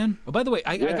on Batman? Oh, by the way,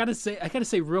 I gotta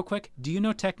say real quick, do you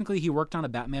know technically he worked on a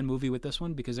Batman movie with this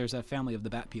one? Because there's a family of the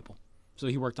Bat people. So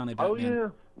he worked on a Batman. Oh, yeah.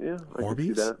 I can see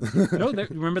Orbeez? that. No,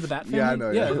 remember the Bat family? Yeah, I know.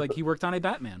 Yeah, like he worked on a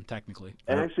Batman, technically.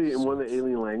 And actually, in one of the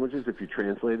alien languages, if you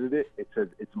translated it, it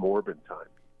said it's Morbin time.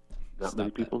 Not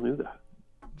many people knew that.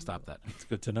 Stop that. It's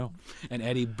good to know. And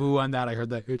Eddie, boo on that. I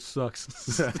heard that. It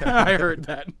sucks. I heard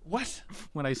that. What?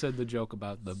 When I said the joke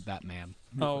about the Batman.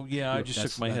 Oh, yeah, I just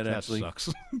shook my head, actually. That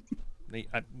sucks.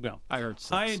 I heard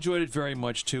sucks. I enjoyed it very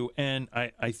much, too. And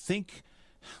I think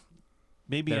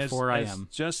maybe as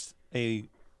just a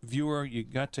viewer, you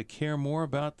got to care more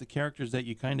about the characters that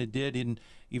you kind of did. And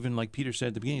even like Peter said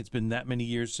at the beginning, it's been that many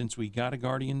years since we got a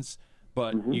Guardians,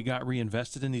 but you got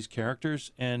reinvested in these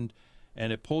characters, and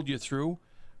it pulled you through,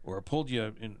 or it pulled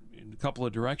you in a couple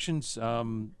of directions.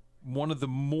 One of the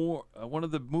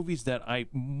movies that I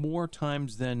more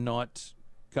times than not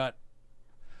got,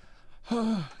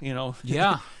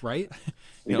 Yeah, right?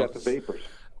 You got the vapors.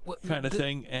 Kind of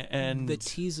thing. And the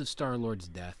tease of Star-Lord's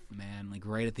death, man, like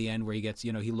right at the end where he gets,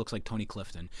 he looks like Tony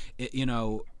Clifton.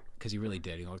 Because he really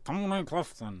did. He goes, Tony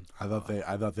Clifton. I thought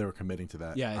they were committing to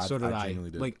that. Yeah, so did I.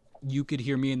 genuinely did. Like, you could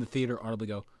hear me in the theater audibly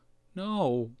go,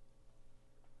 no.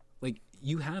 Like,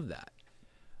 you have that.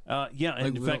 Yeah,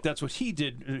 and in fact, that's what he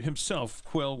did himself,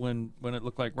 Quill, when it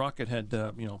looked like Rocket had,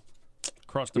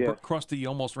 crossed the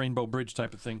almost Rainbow Bridge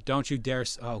type of thing. Don't you dare!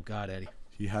 Oh God, Eddie.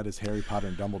 He had his Harry Potter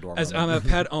and Dumbledore. As I'm a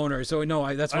pet owner, so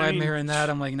no, that's why I'm hearing that.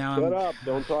 I'm like, now Shut up!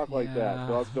 Don't talk like that.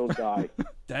 Dogs don't die.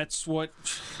 That's what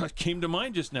came to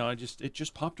mind just now. It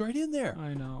just popped right in there.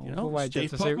 I know. You know, well,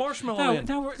 Stave Puft Marshmallow in.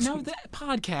 Now that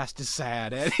podcast is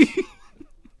sad, Eddie.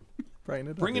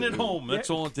 Bringing it home.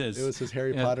 That's all it is. It was his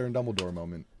Harry Potter and Dumbledore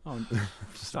moment. Oh,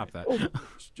 stop that.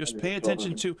 Just pay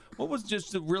attention to what was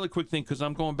just a really quick thing, because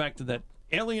I'm going back to that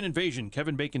alien invasion.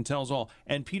 Kevin Bacon tells all,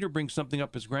 and Peter brings something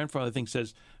up. His grandfather, I think,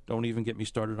 says, "Don't even get me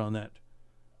started on that."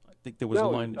 I think there was a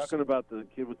line. He was talking about the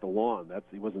kid with the lawn.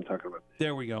 He wasn't talking about.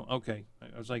 There we go. Okay,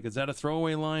 I was like, is that a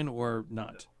throwaway line or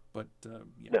not? But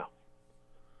yeah. No,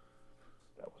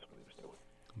 that was what he was doing.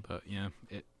 But yeah,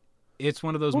 it's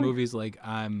one of those movies. Like,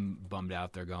 I'm bummed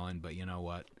out they're going, but you know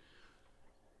what?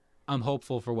 I'm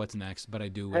hopeful for what's next, but I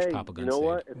do wish Hey, Papa Gun you know stayed.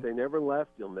 what? If they never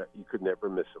left, you could never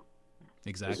miss them.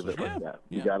 Exactly. Yeah. Like that.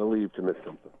 Yeah. You got to leave to miss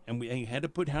something. And we had to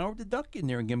put Howard the Duck in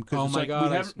there again because Oh it's my like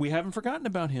God, we haven't forgotten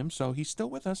about him, so he's still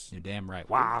with us. You're damn right.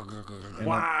 Wag,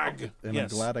 wag. And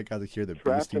Yes. I'm glad I got to hear the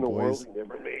Trapped Beastie in a Boys. world he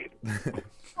never made.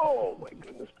 Oh, my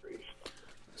goodness gracious.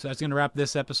 So that's going to wrap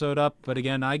this episode up. But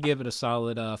again, I give it a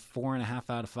solid 4.5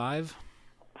 out of 5.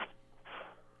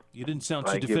 You didn't sound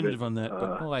too I give definitive it, on that.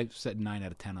 But, Well, I said 9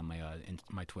 out of 10 on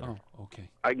my Twitter. oh, okay.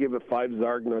 I give it 5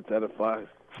 Zargnuts out of 5.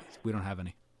 We don't have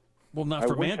any. Well, not I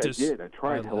for wish Mantis. I did. I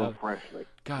tried I love- HelloFresh. and I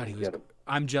God, he couldn't was. get 'em.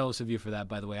 I'm jealous of you for that,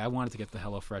 by the way. I wanted to get the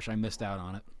HelloFresh. I missed out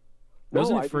on it. No,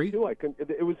 Wasn't I it did free? too. I couldn't.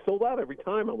 It was sold out every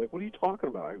time. I'm like, what are you talking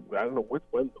about? I don't know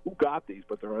who got these,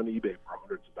 but they're on eBay for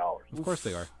hundreds of dollars. Of course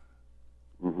they are.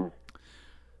 Mm-hmm.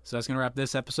 So that's going to wrap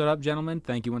this episode up, gentlemen.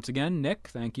 Thank you once again. Nick,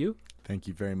 thank you. Thank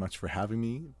you very much for having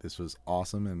me. This was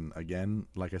awesome, and again,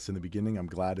 like I said in the beginning, I'm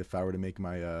glad if I were to make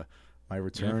my my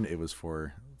return, it was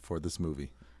for this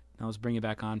movie. Now let's bring you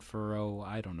back on for,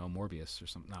 I don't know, Morbius or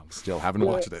something. No, Still haven't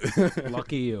watched it.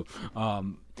 lucky you.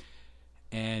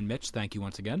 And Mitch, thank you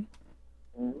once again.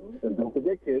 And don't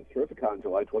forget, kids, Terrificon,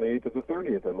 July 28th to the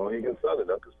 30th at Mohegan Sun in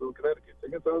Uncasville, Connecticut.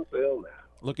 Tickets on sale now.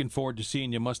 Looking forward to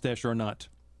seeing you, mustache or not.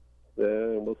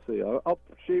 We'll see. I'll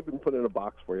shave and put it in a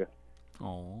box for you.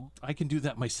 Oh, I can do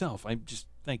that myself. I just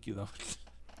thank you though.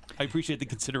 I appreciate the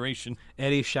consideration.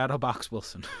 Eddie Shadowbox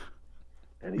Wilson.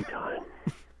 Anytime.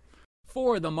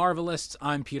 For the Marvelists,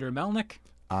 I'm Peter Melnick.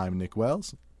 I'm Nick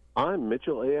Wells. I'm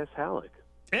Mitchell A.S. Halleck.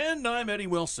 And I'm Eddie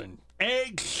Wilson.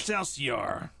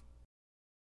 Excelsior.